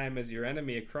same time as your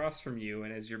enemy across from you,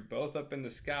 and as you're both up in the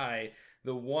sky,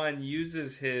 the one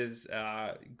uses his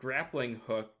grappling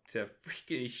hook to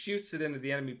he shoots it into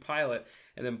the enemy pilot,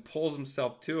 and then pulls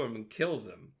himself to him and kills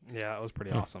him. Yeah, it was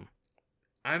pretty awesome.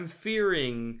 I'm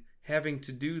fearing having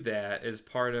to do that as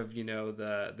part of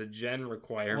the gen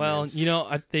requirements. Well,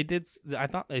 I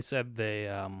thought they said they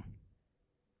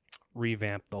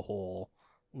revamped the whole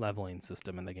leveling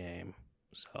system in the game,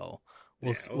 so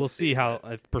we'll see how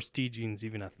if prestiging's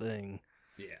even a thing.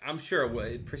 Yeah, I'm sure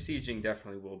prestiging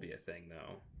definitely will be a thing,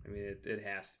 though. I mean, it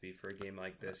has to be for a game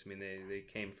like this. I mean, they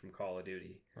came from Call of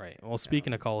Duty, right? Well,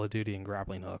 speaking of Call of Duty and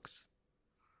grappling hooks,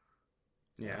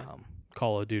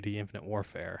 Call of Duty Infinite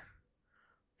Warfare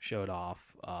showed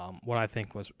off what I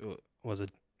think was a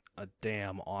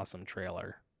damn awesome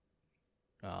trailer.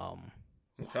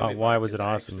 Why was it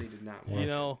awesome?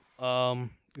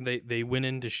 They went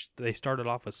into they started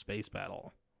off with space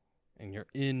battle, and you're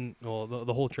in. Well,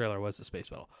 the whole trailer was a space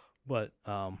battle, but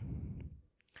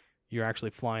you're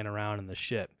actually flying around in the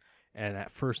ship. And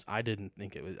at first, I didn't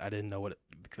know what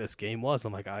this game was.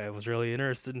 I'm like, I was really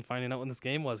interested in finding out what this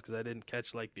game was because I didn't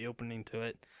catch like the opening to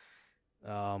it.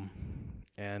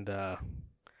 It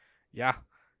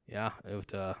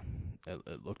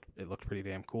looked pretty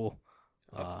damn cool.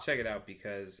 I'll have to check it out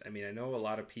because I know a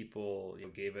lot of people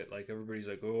gave it like everybody's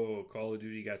like, oh, Call of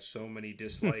Duty got so many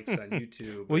dislikes on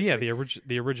YouTube. Well, yeah,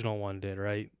 the original one did,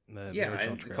 right? And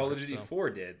trailer, Call of Duty 4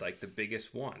 did, like the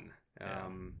biggest one.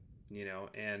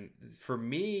 And for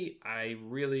me, I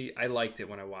liked it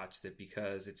when I watched it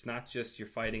because it's not just you're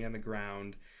fighting on the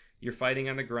ground. You're fighting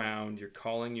on the ground, you're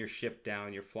calling your ship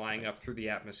down, you're flying up through the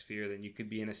atmosphere, then you could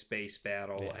be in a space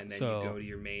battle, and then you go to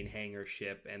your main hangar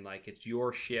ship, and like it's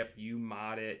your ship, you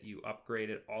mod it, you upgrade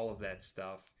it, all of that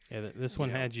stuff. Yeah, this one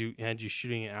had you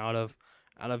shooting out of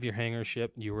your hangar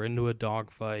ship, you were into a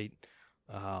dogfight,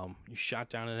 you shot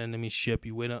down an enemy ship,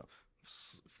 you went up,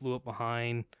 flew up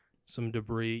behind some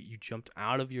debris, you jumped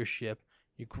out of your ship,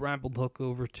 you grappled hook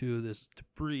over to this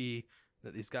debris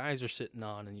that these guys are sitting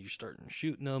on, and you're starting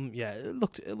shooting them. Yeah, it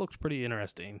looked pretty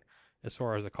interesting as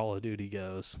far as a Call of Duty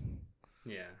goes.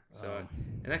 Yeah. So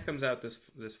and that comes out this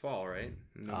fall, right?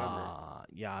 In November.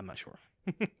 Yeah, I'm not sure.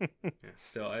 Yeah,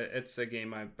 still, it's a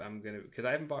game I'm gonna because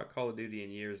I haven't bought Call of Duty in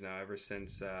years now. Ever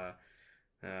since what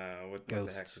the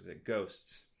heck was it?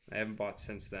 Ghosts. I haven't bought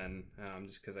since then,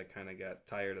 just because I kind of got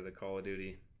tired of the Call of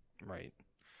Duty. Right.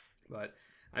 But.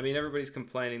 Everybody's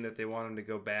complaining that they want them to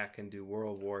go back and do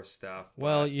World War stuff.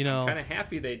 Well, I'm kind of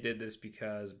happy they did this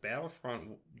because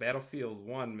Battlefield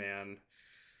 1, man.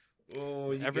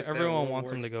 Oh, everyone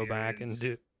wants them to go back and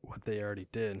do what they already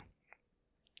did.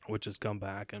 which is come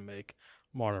back and make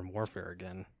Modern Warfare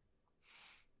again.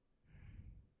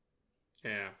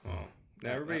 Yeah, well,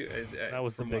 everybody. That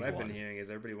was the big one. From what I've been hearing is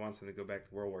everybody wants them to go back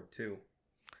to World War II.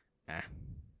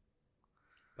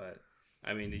 But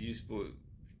I mean, is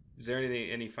there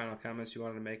any final comments you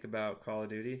wanted to make about Call of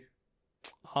Duty?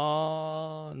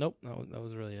 Nope. That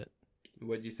was really it.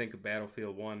 What do you think of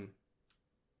Battlefield 1?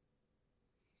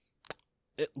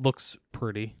 It looks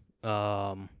pretty.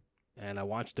 And I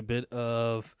watched a bit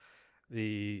of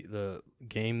the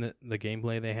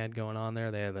gameplay they had going on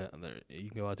there. They had you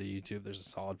can go out to YouTube. There's a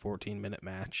solid 14-minute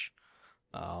match.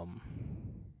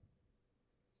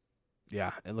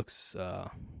 Yeah, it looks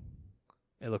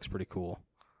pretty cool.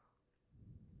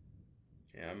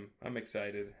 Yeah, I'm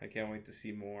excited. I can't wait to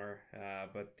see more.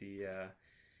 But the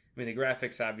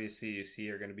graphics obviously you see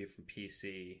are going to be from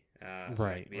PC, so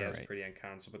right? It has pretty on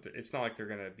console. But it's not like they're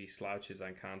going to be slouches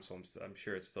on console. I'm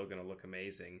sure it's still going to look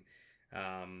amazing.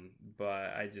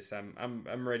 But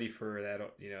I'm ready for that.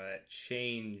 That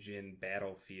change in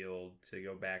Battlefield to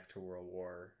go back to World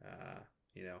War.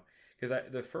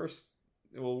 Because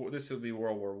this will be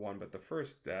World War I, but the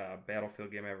first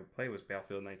Battlefield game I ever played was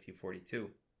Battlefield 1942.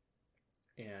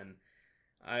 And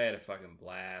I had a fucking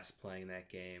blast playing that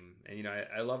game. And,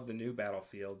 I love the new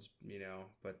Battlefields,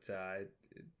 but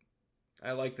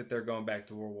I like that they're going back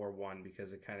to World War I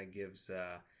because it kind of gives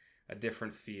a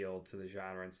different feel to the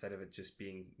genre instead of it just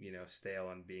being, stale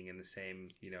and being in the same,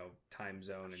 time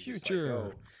zone. And Future. Just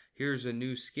like, oh, here's a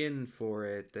new skin for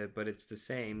it, but it's the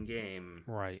same game.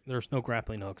 Right. There's no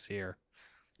grappling hooks here.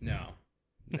 No,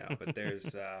 but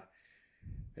there's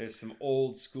some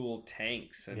old school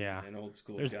tanks and old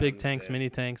school. There's big tanks, mini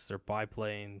tanks. There's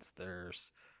biplanes.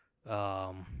 There's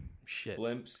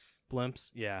blimps.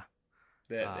 Yeah.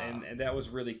 And that was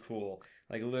really cool.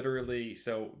 Like literally,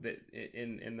 so that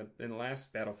in the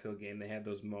last Battlefield game, they had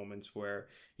those moments where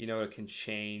it can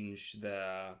change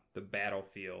the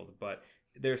battlefield, but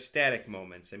they're static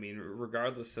moments. I mean,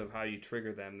 regardless of how you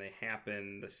trigger them, they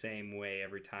happen the same way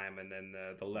every time, and then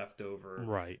the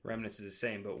leftover remnants is the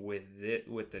same. But with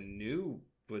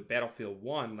Battlefield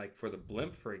 1, like for the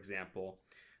blimp, for example,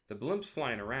 the blimp's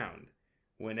flying around.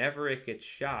 Whenever it gets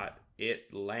shot,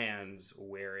 it lands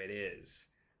where it is.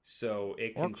 So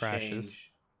it can change.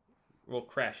 Well,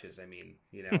 crashes,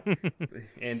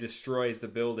 and destroys the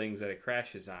buildings that it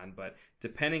crashes on. But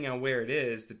depending on where it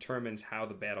is, determines how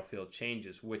the battlefield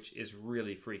changes, which is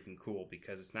really freaking cool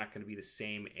because it's not going to be the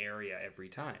same area every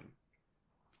time.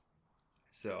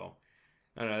 So,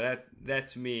 I don't know, that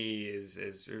to me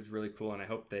is really cool, and I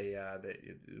hope the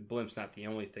blimp's not the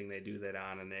only thing they do that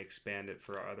on, and they expand it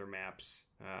for other maps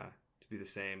to be the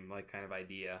same kind of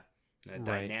idea.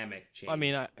 Dynamic change. I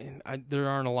mean, I there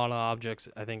aren't a lot of objects,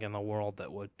 I think, in the world that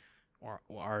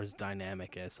are as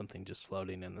dynamic as something just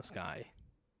floating in the sky.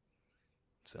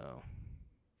 So,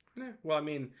 yeah. Well, I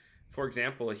mean, for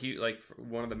example,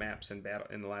 one of the maps in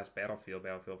the last Battlefield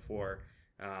 4,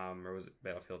 or was it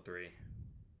Battlefield 3?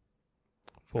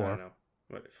 4. I don't know.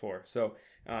 What 4? So,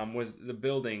 was the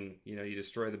building? You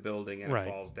destroy the building and it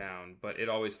falls down, but it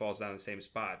always falls down in the same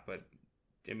spot. But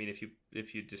I mean, if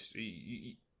you just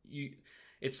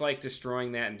it's like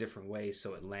destroying that in different ways,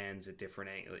 so it lands at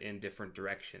in different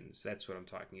directions. That's what I'm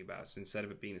talking about. So instead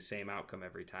of it being the same outcome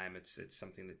every time, it's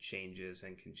something that changes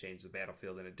and can change the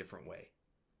battlefield in a different way.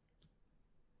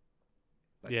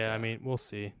 But, I mean, we'll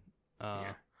see.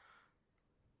 Yeah.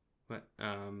 But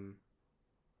the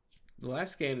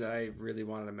last game that I really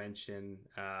wanted to mention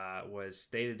was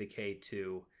State of Decay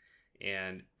 2.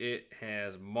 And it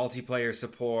has multiplayer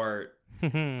support. I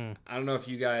don't know if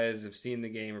you guys have seen the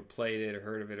game or played it or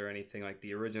heard of it or anything like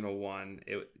the original one.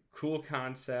 Cool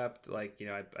concept. I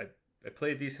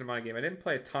played a decent amount of game. I didn't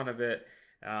play a ton of it.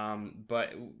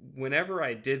 But whenever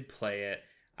I did play it,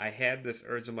 I had this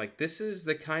urge. I'm like, this is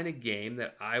the kind of game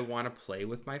that I want to play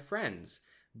with my friends.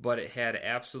 But it had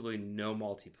absolutely no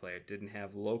multiplayer. It didn't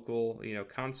have local,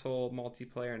 console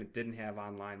multiplayer, and it didn't have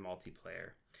online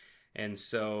multiplayer. And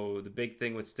so the big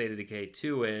thing with State of Decay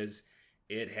 2 is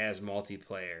it has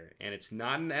multiplayer. And it's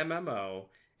not an MMO.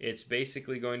 It's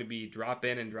basically going to be drop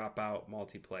in and drop out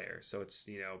multiplayer. So it's,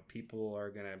 people are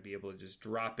going to be able to just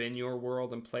drop in your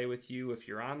world and play with you if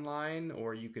you're online,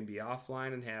 or you can be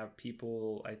offline and have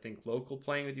people, I think, local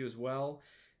playing with you as well.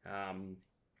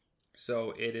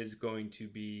 So it is going to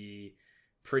be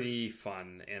pretty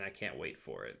fun, and I can't wait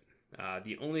for it.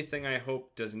 The only thing I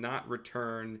hope does not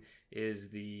return is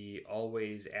the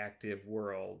always active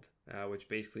world, which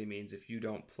basically means if you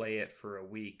don't play it for a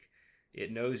week,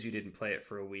 it knows you didn't play it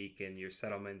for a week, and your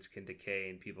settlements can decay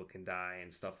and people can die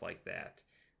and stuff like that.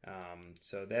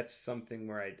 So that's something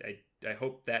where I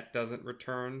hope that doesn't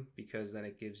return, because then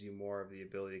it gives you more of the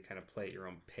ability to kind of play at your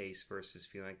own pace versus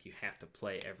feeling like you have to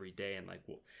play every day and like,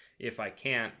 well, if I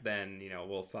can't, then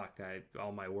well, fuck,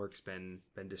 all my work's been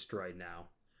destroyed now.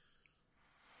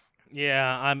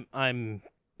 Yeah, I'm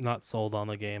not sold on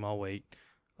the game. I'll wait.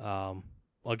 A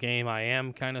game I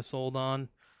am kind of sold on.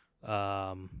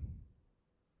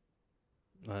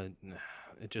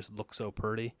 It just looks so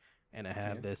pretty, and it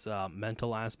had this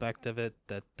mental aspect of it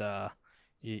that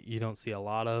you don't see a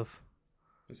lot of.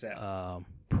 What's that?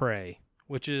 Prey,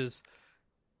 which is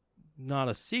not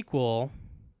a sequel,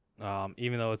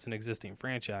 even though it's an existing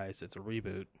franchise. It's a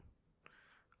reboot.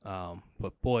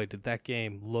 But boy, did that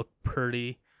game look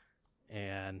pretty,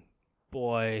 and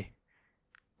boy,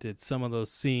 did some of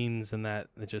those scenes in that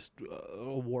just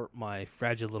warp my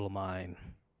fragile little mind.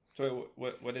 So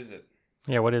what is it?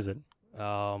 Yeah, what is it?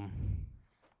 And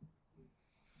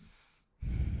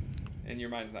your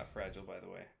mind's not fragile, by the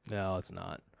way. No, it's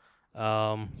not.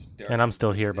 And I'm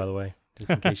still here, by the way,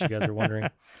 just in case you guys are wondering.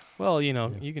 Well, you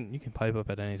can pipe up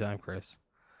at any time, Chris.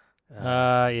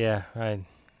 Yeah.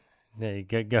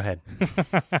 Go ahead.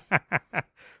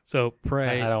 So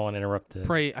Prey. I don't want to interrupt it.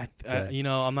 Prey.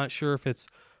 I'm not sure if it's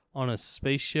on a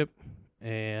spaceship,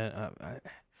 and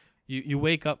you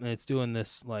wake up and it's doing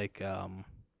this like in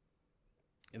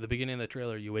the beginning of the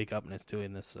trailer. You wake up and it's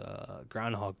doing this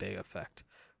Groundhog Day effect,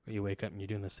 where you wake up and you're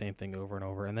doing the same thing over and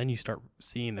over, and then you start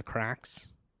seeing the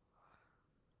cracks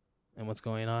and what's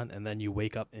going on, and then you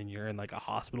wake up and you're in like a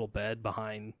hospital bed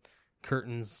behind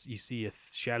curtains. You see a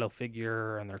shadow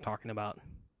figure, and they're talking about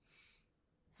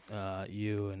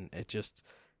you, and it just,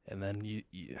 and then you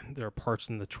there are parts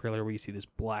in the trailer where you see this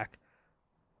black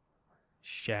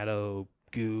shadow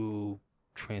goo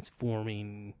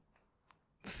transforming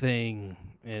thing,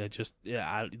 and it just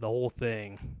the whole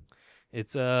thing.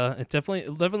 It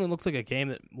definitely looks like a game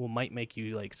that might make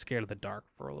you like scared of the dark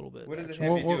for a little bit. What does it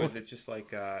have you do? Is it just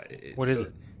like what is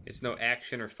it? It's no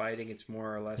action or fighting. It's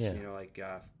more or less like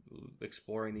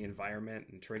exploring the environment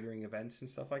and triggering events and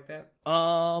stuff like that.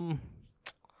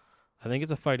 I think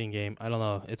it's a fighting game. I don't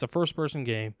know. It's a first-person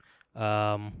game.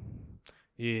 I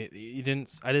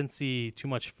didn't see too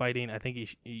much fighting. I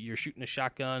think you're shooting a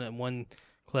shotgun in one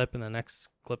clip, and the next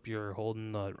clip you're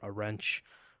holding a wrench.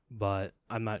 But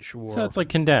I'm not sure. So it's like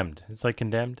Condemned. It's like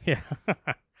Condemned. Yeah.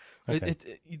 Okay.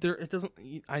 It doesn't.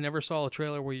 I never saw a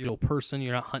trailer where you're a person.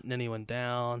 You're not hunting anyone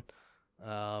down.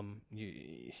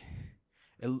 It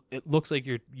looks like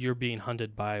you're being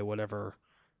hunted by whatever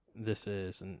this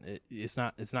is, and it's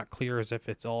not clear as if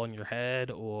it's all in your head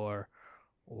or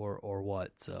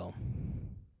what. So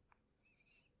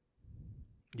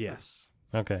yes.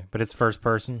 Okay, but it's first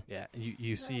person. Yeah,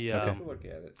 you see. Okay. Look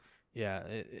at it. Yeah,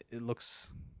 it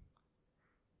looks.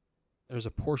 There's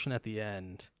a portion at the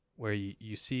end where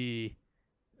you see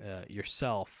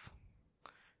yourself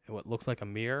in what looks like a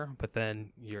mirror, but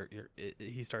then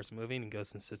he starts moving and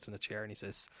goes and sits in a chair, and he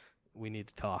says, "We need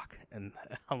to talk." And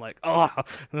I'm like, oh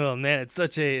man, it's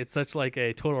such like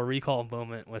a Total Recall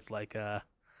moment with like yeah.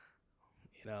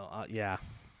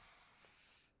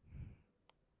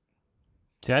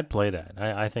 See, I'd play that.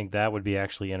 I think that would be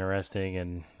actually interesting,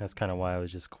 and that's kind of why I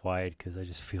was just quiet, because I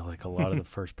just feel like a lot of the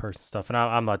first-person stuff, and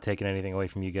I'm not taking anything away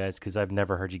from you guys, because I've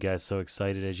never heard you guys so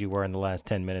excited as you were in the last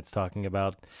 10 minutes talking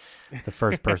about the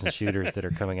first-person shooters that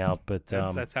are coming out. But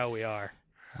that's how we are.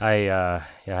 I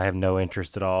have no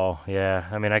interest at all. Yeah,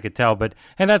 I mean, I could tell,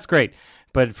 and that's great.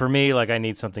 But for me, like, I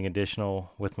need something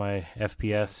additional with my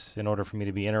FPS in order for me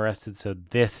to be interested. So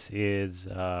this is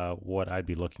what I'd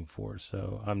be looking for.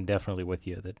 So I'm definitely with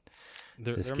you that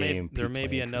this game. There may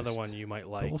be another one you might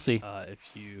like. But we'll see. If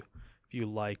you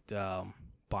liked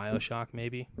BioShock,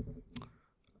 maybe.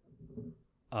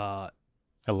 I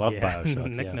love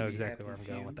BioShock. Nick yeah. knows exactly where I'm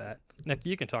going with that. Nick,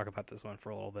 you can talk about this one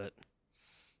for a little bit.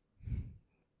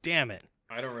 Damn it!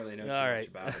 I don't really know too much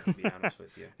about it, to be honest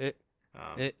with you.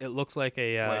 It looks like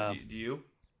a do you?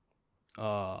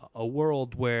 A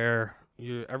world where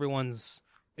everyone's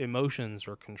emotions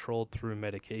are controlled through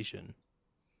medication,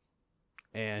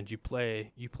 and you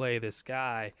play this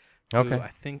guy who I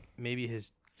think maybe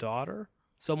his daughter,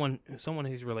 someone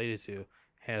he's related to,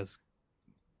 has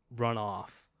run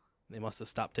off. They must have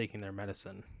stopped taking their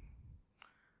medicine.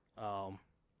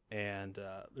 And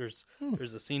there's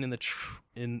a scene in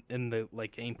the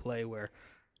like gameplay where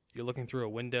you're looking through a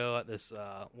window at this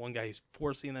one guy who's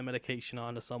forcing the medication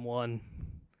onto someone,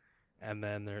 and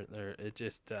then it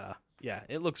just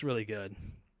it looks really good.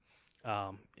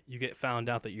 You get found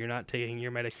out that you're not taking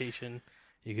your medication,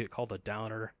 you get called a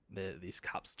downer. These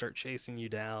cops start chasing you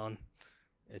down.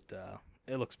 It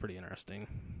looks pretty interesting.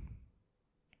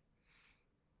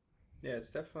 Yeah,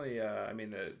 it's definitely. I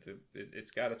mean,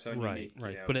 it's got its own unique,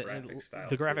 but graphic style.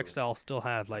 The graphic too. style still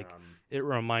had it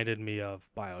reminded me of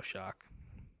BioShock.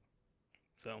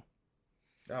 So.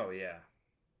 Oh yeah,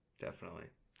 definitely.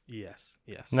 Yes.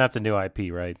 And that's a new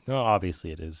IP, right? Well,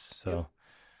 obviously it is. So,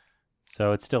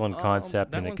 so it's still in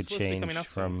concept, and it could change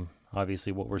from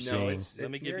obviously what we're seeing.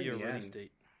 Let me give you a release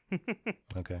date.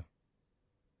 Okay.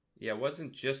 Yeah, it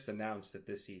wasn't just announced at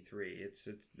this E3. It's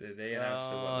they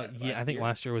announced it. I think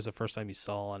last year was the first time you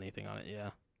saw anything on it. Yeah.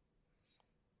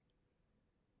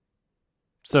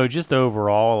 So just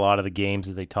overall, a lot of the games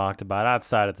that they talked about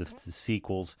outside of the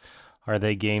sequels, are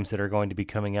they games that are going to be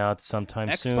coming out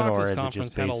sometime soon, or is it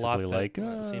just basically like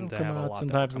seem to come have a out lot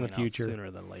sometimes in the future, sooner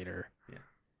than later? Yeah.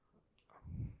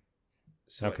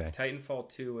 So okay. Titanfall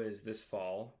 2 is this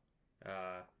fall.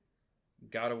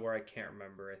 God of War, I can't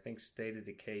remember. I think State of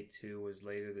Decay 2 was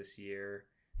later this year.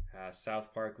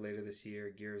 South Park later this year.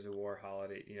 Gears of War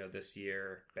Holiday, this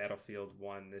year. Battlefield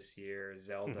 1 this year.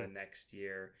 Zelda next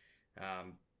year.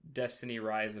 Destiny: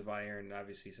 Rise of Iron,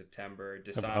 obviously September.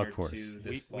 Dishonored 2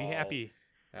 this fall.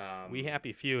 We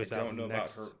Happy Few is out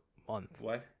next month.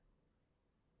 What?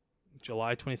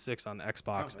 July 26th on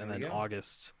Xbox, and then go.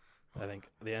 August, I think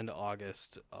the end of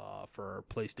August for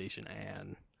PlayStation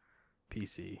and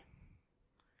PC.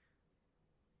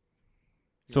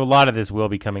 So a lot of this will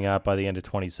be coming out by the end of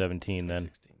 2017 then.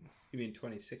 2016. You mean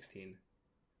 2016?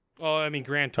 Oh, I mean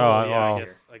grand total. Oh.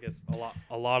 I guess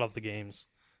a lot of the games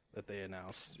that they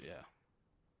announced.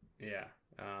 Yeah.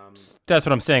 That's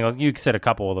what I'm saying. You said a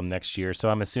couple of them next year, so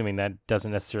I'm assuming that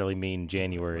doesn't necessarily mean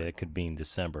January. It could mean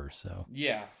December. So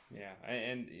yeah,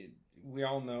 and we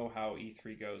all know how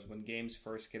E3 goes. When games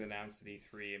first get announced at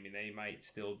E3, I mean, they might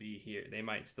still be here. They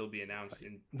might still be announced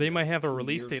in. They might have a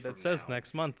release date that says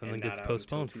next month and then gets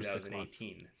postponed for 6 months.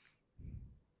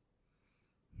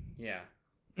 Yeah.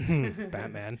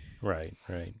 Batman. Right.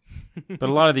 But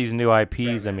a lot of these new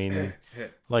IPs, I mean,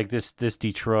 like this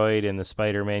Detroit and the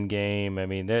Spider-Man game, I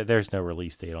mean, there's no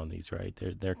release date on these, right?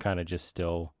 They're kind of just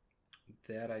still.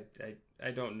 That I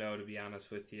don't know, to be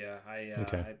honest with you.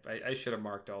 I should have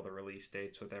marked all the release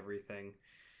dates with everything.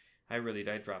 I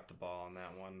dropped the ball on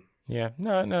that one. Yeah,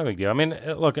 no big deal. I mean,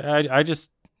 look, I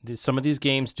just some of these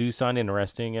games do sound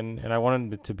interesting, and I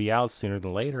want them to be out sooner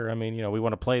than later. I mean, we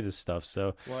want to play this stuff.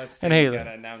 So, you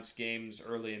gotta announce games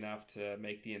early enough to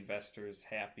make the investors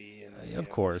happy, and of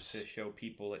course to show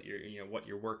people that you're what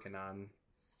you're working on,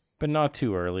 but not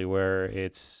too early where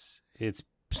it's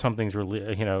something's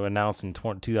announced in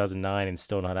 2009 and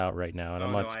still not out right now. And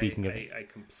I'm not speaking of. I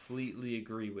completely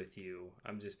agree with you.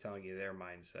 I'm just telling you their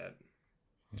mindset.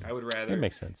 I would rather. That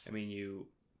makes sense. I mean,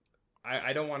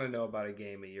 I don't want to know about a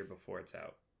game a year before it's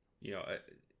out.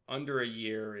 Under a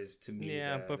year is to me.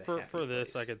 Yeah, but for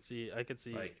this, I could see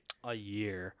like a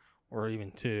year or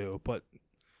even 2. But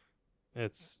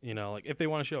it's like if they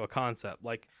want to show a concept,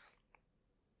 like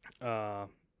what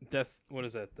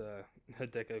is that? The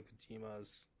Hideo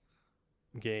Kojima's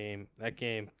game. That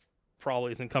game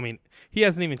probably isn't coming. He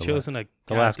hasn't even chosen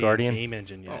the Last Guardian game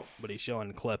engine yet, but he's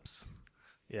showing clips.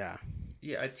 Yeah.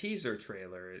 Yeah, a teaser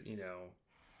trailer.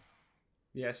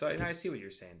 Yeah, so I see what you're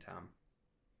saying, Tom.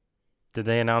 Did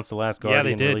they announce the Last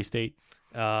Guardian release date?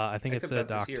 I think it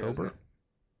said October.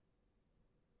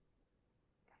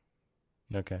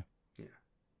 Okay.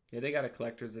 Yeah, they got a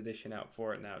collector's edition out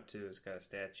for it now too. It's got a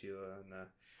statue and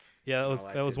yeah,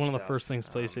 that was one of the first things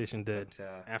PlayStation did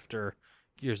after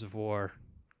Gears of War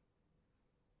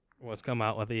was come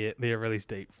out with the release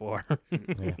date for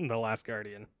The Last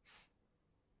Guardian.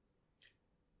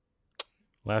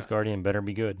 Last Guardian better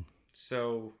be good.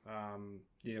 So,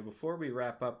 before we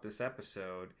wrap up this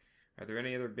episode, are there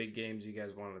any other big games you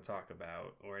guys wanted to talk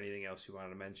about, or anything else you wanted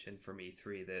to mention from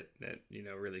E3 that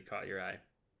really caught your eye?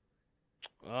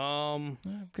 Go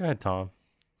ahead, Tom.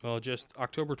 Well, just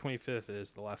October 25th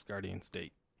is The Last Guardian's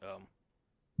date.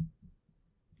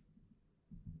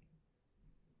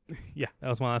 Yeah, that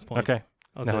was my last point. Okay,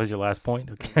 that was your last point.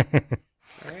 Okay.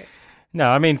 All right. No,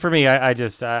 I mean, for me, I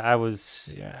was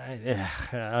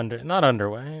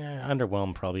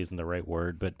underwhelmed. Probably isn't the right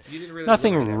word, but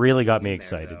nothing really got me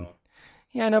excited.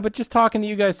 Yeah, no, but just talking to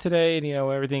you guys today, and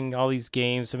everything, all these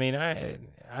games. I mean, I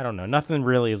don't know. Nothing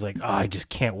really is like, I just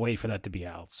can't wait for that to be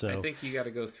out. So I think you got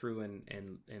to go through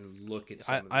and look at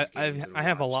some of these games. I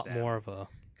have a lot more of a.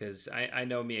 Because I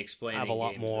know me explaining. I have a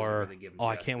lot more. Really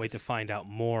I can't wait to find out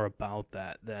more about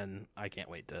that. Then I can't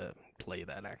wait to play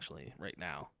that actually right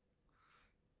now.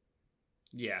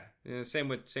 Yeah, same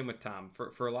with Tom.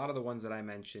 For a lot of the ones that I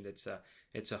mentioned, it's a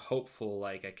hopeful,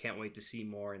 like, I can't wait to see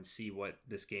more and see what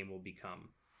this game will become.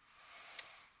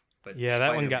 But yeah,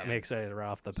 that one got me excited right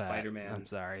off the bat. Spider-Man. I'm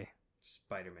sorry.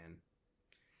 Spider-Man.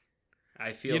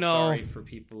 I feel sorry for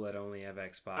people that only have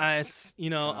Xbox. It's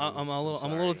I'm a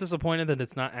little disappointed that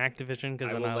it's not Activision,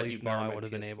 because then I at least know I would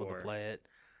have been able to play it.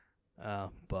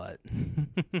 But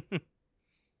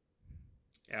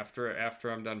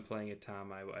after I'm done playing it,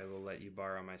 Tom, I will let you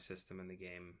borrow my system in the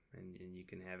game, and you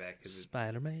can have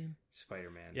Spider-Man.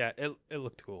 Yeah, it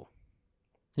looked cool.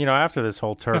 After this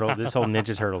whole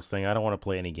Ninja Turtles thing, I don't want to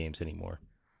play any games anymore.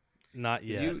 Not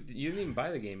yet. You didn't even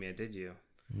buy the game yet, did you?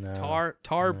 No.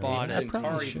 Tar bought it.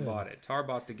 Tar even bought it. Tar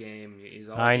bought the game. He's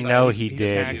all I know he He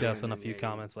did. tagged us in a few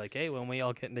comments like, "Hey, when we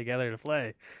all getting together to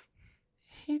play?"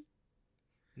 He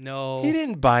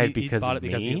didn't buy it because of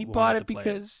me. He bought it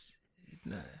because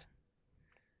No,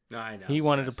 I know. he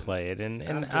wanted to play it,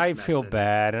 and I feel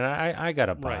bad, and I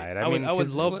gotta buy it. I mean, I would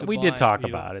love to. We did talk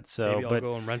about it, so maybe I'll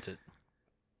go and rent it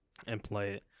and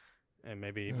play it. And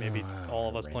maybe all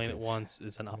of us playing it once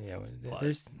is enough. Yeah,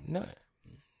 there's no.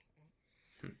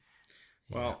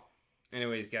 Well,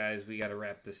 anyways, guys, we got to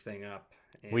wrap this thing up.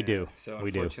 We do. So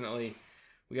unfortunately,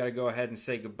 we got to go ahead and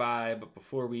say goodbye. But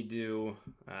before we do,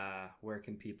 where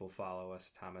can people follow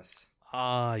us, Thomas?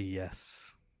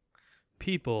 Yes,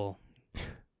 people.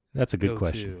 That's a good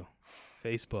question. To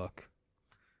Facebook,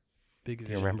 Big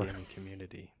Vision Gaming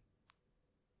Community.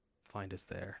 Find us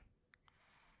there.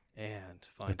 And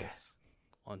find us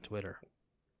on Twitter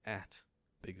at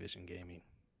Big Vision Gaming.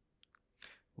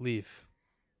 Leave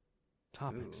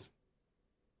topics,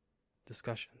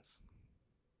 discussions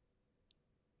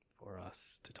for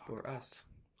us to talk about on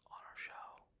our show.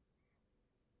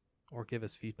 Or give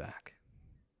us feedback.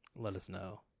 Let us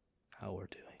know how we're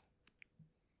doing.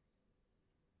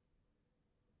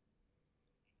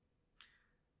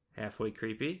 Halfway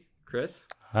creepy, Chris?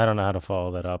 I don't know how to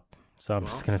follow that up. So I'm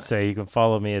just going to say you can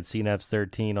follow me at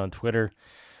CNAPS13 on Twitter,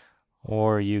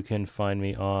 or you can find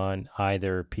me on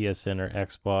either PSN or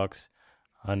Xbox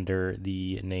under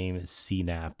the name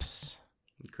CNAPS.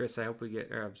 Chris, Tom,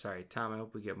 I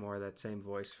hope we get more of that same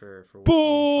voice for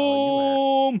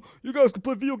Boom! You guys can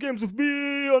play video games with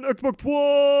me on Xbox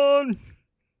One!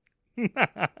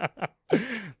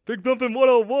 Big Dumpin'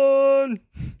 101!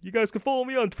 You guys can follow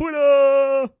me on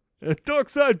Twitter at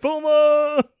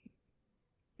DarksideBoma!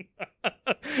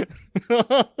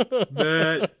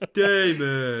 Matt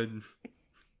Damon.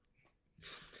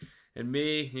 And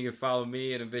me, you can follow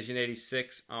me at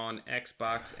Envision86 on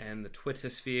Xbox and the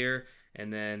Twitter sphere.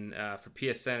 And then for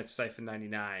PSN, it's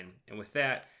Siphon99. And with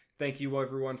that, thank you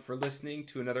everyone for listening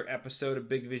to another episode of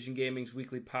Big Vision Gaming's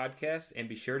weekly podcast. And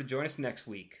be sure to join us next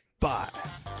week. Bye.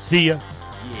 See ya.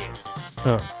 Yeah.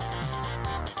 Huh.